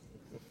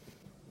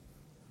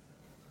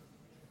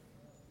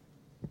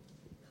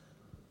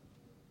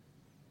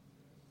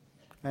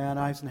 And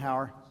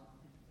Eisenhower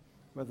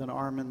with an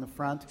arm in the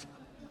front,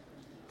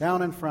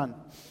 down in front.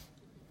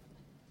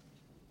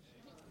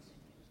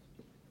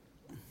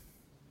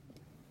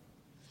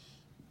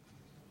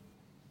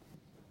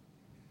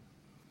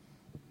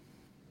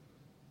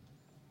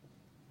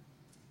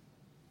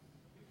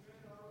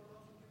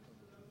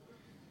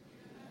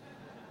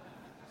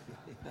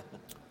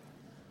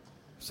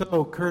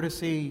 So,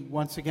 courtesy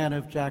once again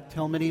of Jack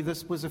Tilmany,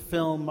 this was a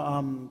film.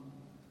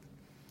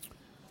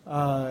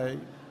 The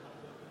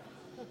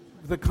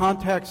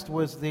context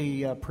was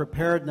the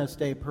Preparedness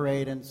Day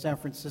parade in San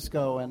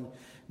Francisco. In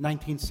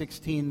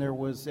 1916, there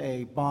was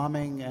a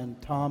bombing,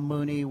 and Tom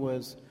Mooney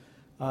was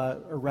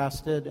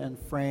arrested and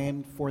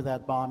framed for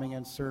that bombing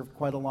and served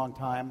quite a long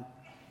time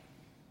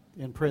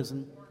in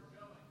prison.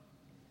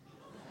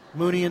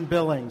 Mooney and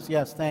Billings,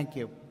 yes, thank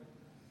you.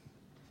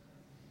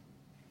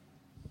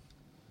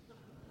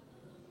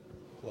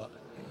 Well,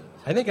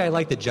 I think I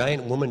like the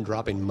giant woman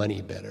dropping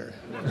money better.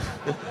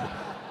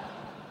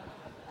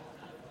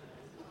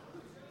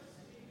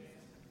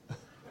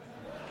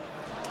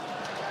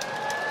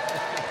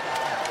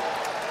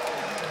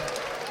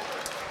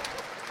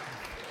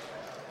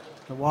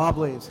 The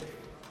Wobblies.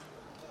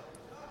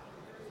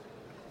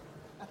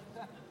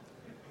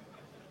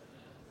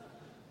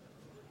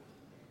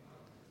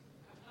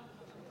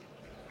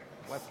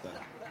 What the?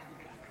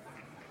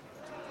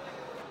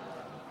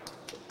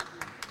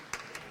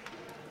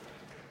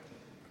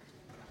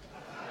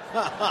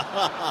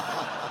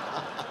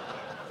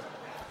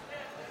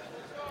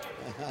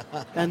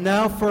 And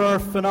now for our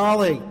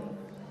finale.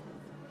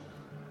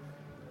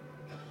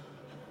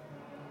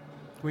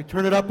 We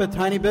turn it up a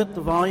tiny bit,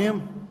 the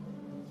volume.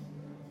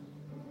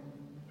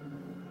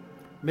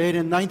 Made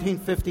in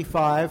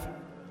 1955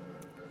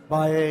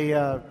 by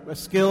a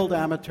skilled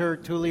amateur,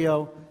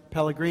 Tullio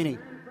Pellegrini.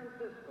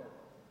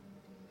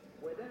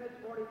 Within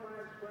its 45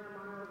 square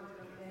miles, it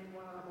contains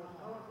one of the most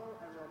colorful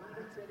and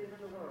romantic cities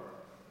in the world.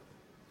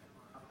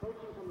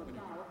 Approaching from the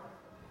south,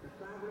 the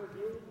traveler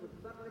views with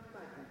sudden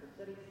excitement the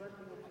city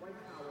pressing its white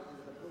towers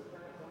into the blue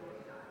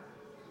California sky.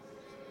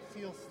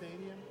 Seal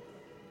Stadium.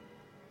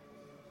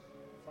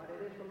 But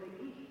it is from the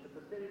east that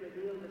the city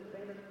reveals its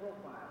famous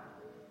profile,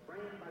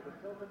 framed by the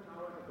silver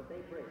towers of the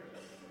Bay Bridge.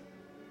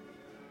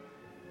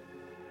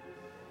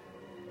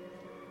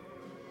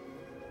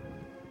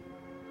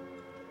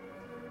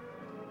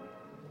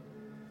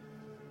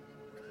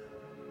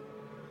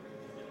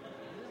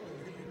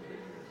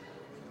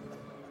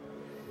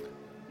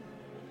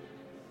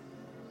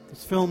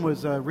 This film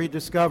was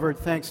rediscovered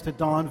thanks to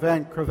Don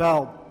Van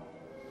Creveld.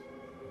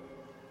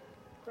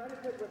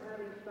 Credited with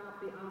having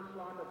stopped the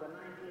onslaught of the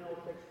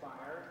 1906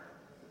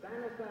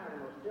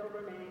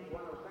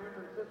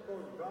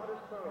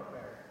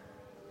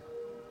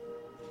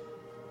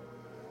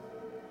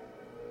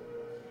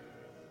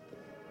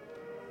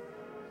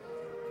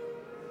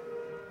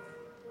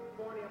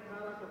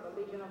 of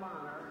the Legion of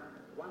Honor,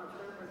 one of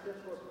San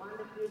Francisco's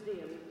finest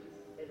museums,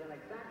 is an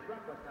exact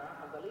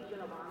replica of the Legion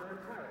of Honor in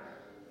Paris.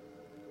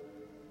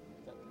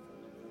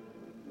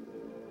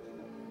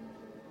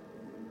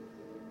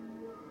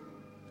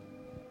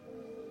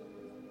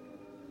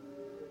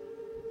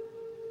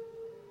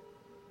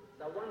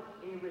 The once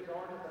ski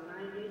resort of the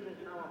 90s is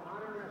now a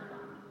modern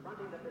restaurant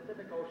fronting the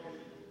Pacific Ocean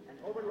and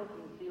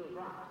overlooking Seals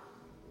Rock.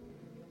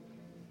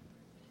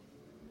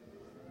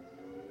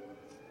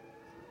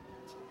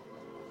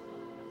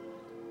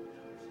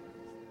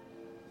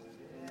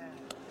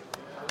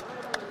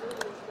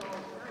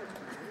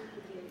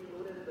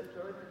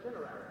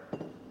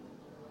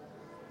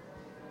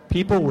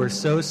 People were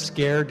so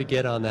scared to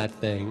get on that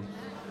thing.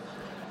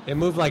 It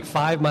moved like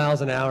 5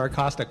 miles an hour,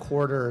 cost a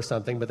quarter or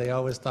something, but they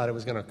always thought it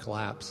was going to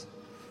collapse.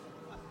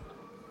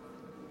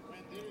 When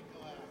did it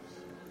collapse?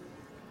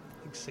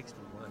 I think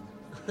 61.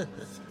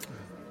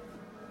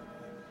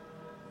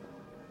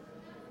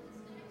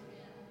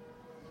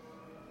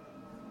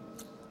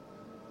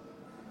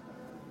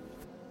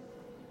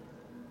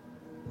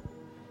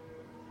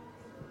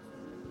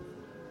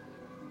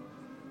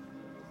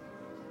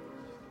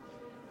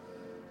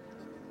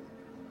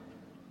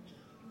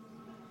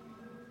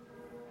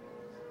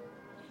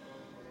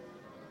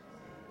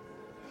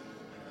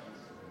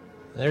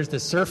 There's the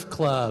surf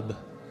club.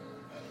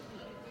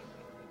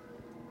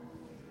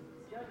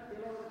 Just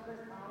below the Cliff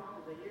House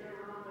is a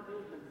year-round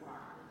amusement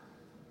park.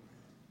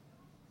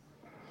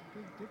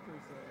 Big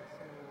Dipper's there,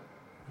 so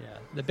Yeah,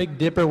 the Big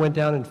Dipper went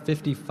down in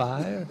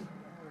 55?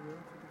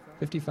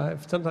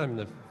 55? Sometime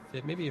in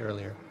the, maybe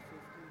earlier.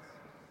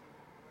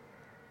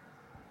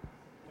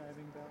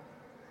 diving bell.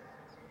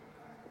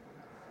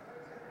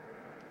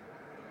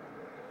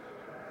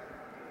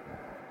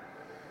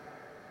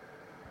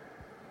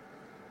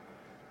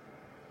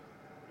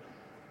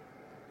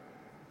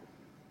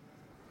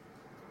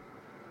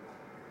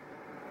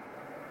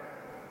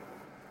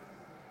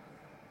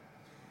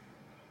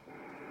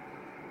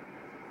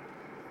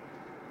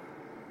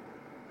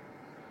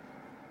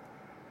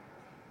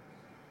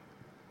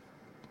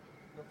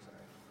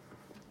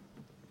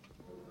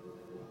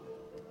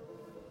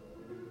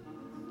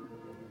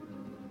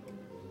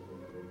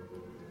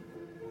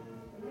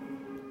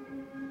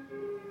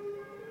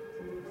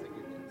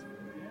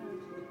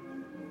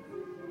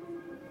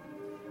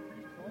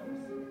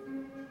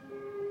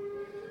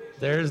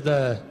 There's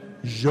the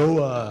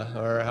Joa,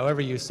 or however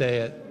you say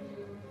it.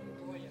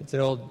 It's an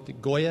old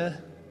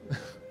Goya.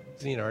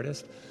 Is he an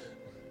artist?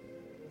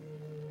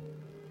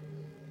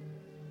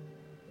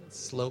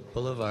 Slope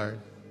Boulevard.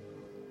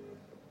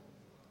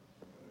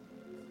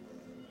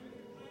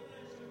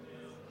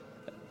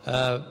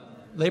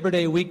 Labor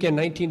Day weekend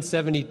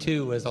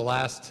 1972 was the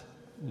last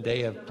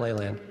day of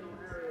Playland.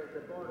 Areas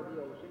that border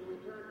the ocean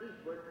return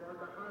eastward toward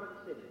the heart of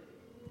the city.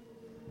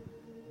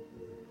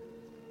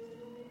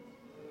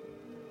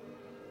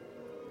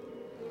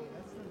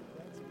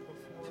 That's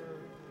before.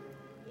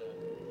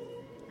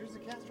 Here's the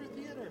Castro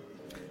Theater.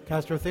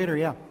 Castro Theater,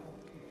 yeah.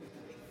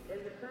 In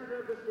the center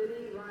of the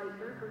city lies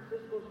San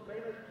Francisco's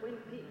famous Twin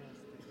Peaks.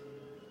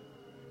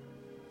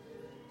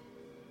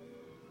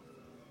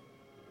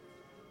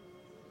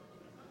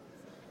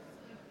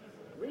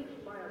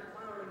 Reached by a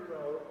spiraling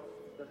road,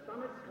 the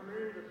summit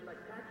commands a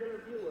spectacular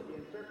view of the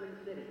encircling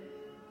city.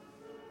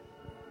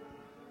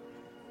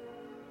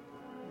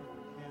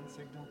 Hand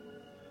signal.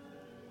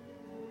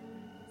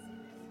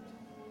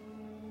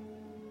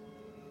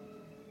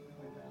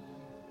 Way down.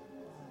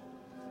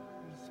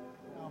 There's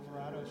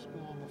Alvarado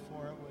School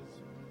before it was.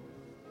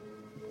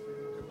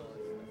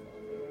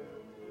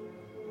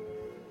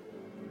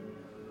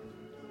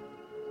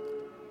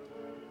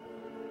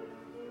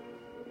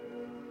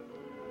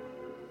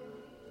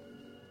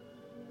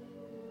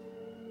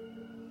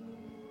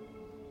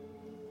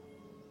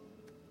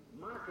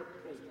 Market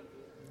Street.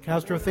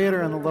 Castro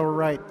Theater on the lower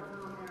right.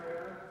 Downtown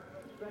area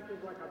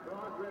stretches like a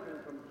broad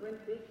ribbon from Twin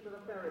Peaks to the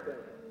ferry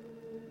building.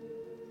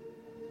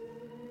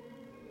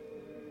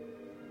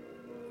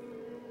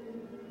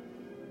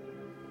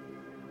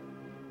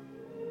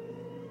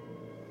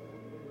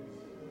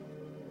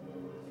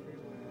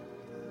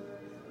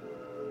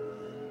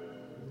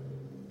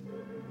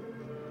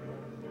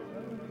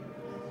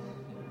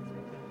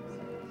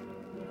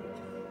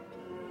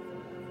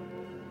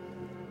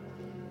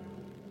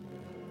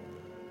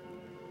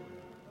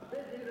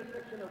 This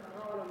intersection of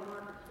Powell and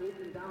Market Street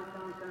in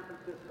downtown San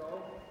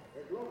Francisco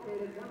is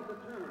located one of the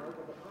terminals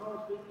of the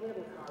Powell Street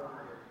cable car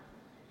lines.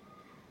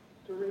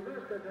 To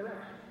reverse their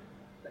direction,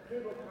 the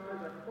cable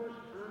cars are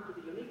pushed onto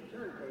the unique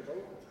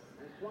turntable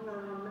and swung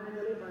around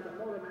manually by the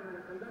motorman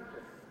and the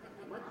conductor,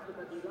 much to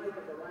the delight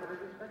of the riders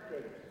and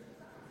spectators.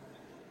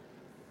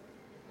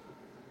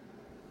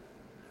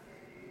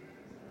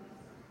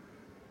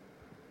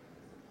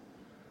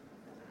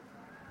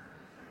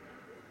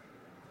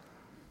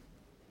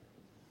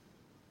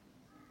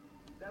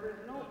 There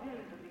is no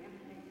end to the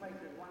interesting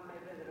places one may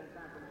visit in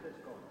San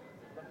Francisco.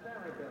 The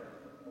ferry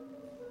building,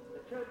 the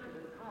churches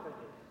and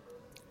colleges,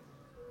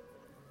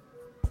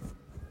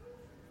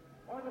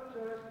 or the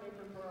tourist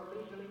making for a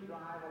leisurely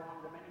drive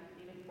along the many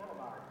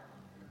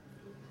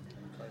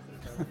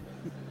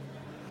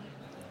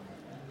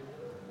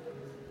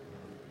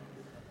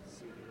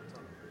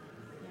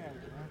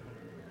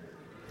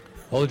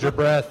Hold your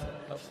breath.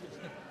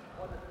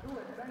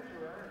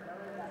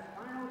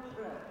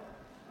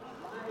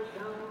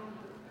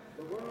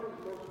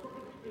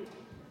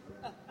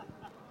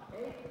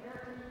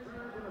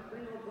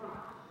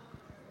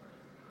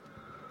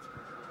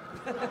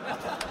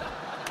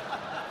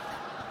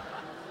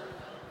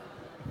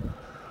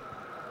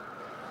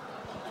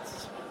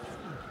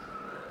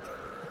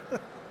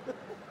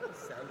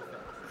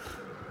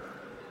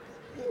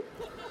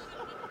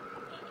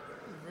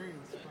 Very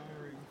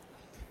inspiring.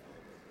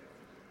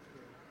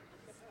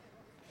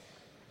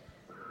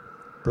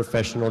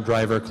 Professional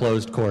driver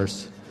closed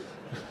course.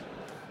 I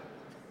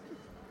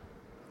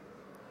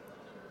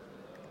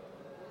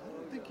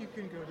don't think you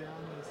can go down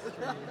this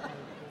street.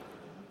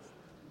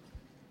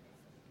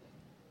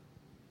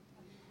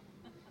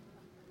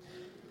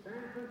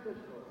 San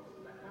Francisco,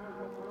 the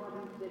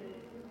cosmopolitan city,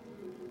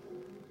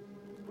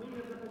 queen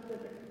of the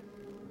Pacific,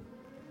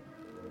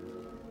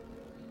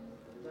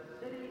 the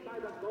city by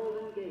the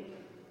Golden Gate,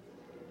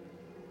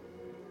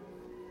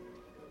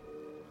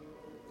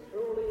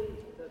 truly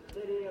the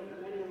city of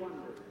many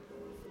wonders.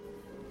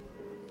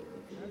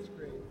 That's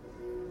great.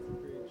 That's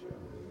a great show.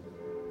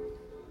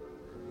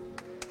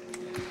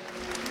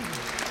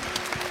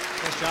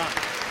 Nice job.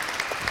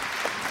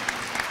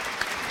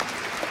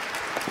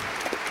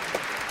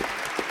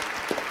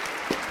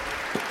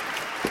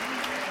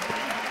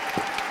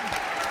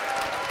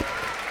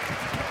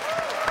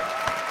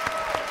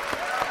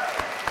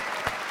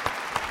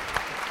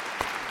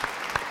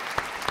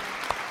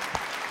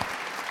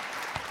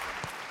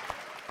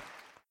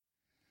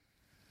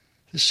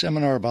 This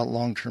seminar about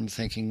long-term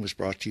thinking was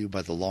brought to you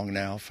by the Long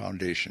Now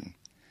Foundation.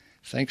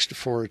 Thanks to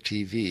Fora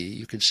TV,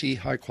 you can see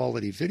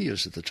high-quality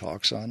videos of the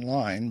talks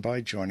online by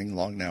joining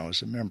Long Now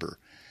as a member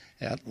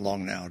at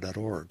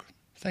longnow.org.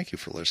 Thank you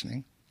for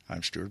listening.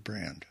 I'm Stuart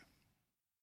Brand.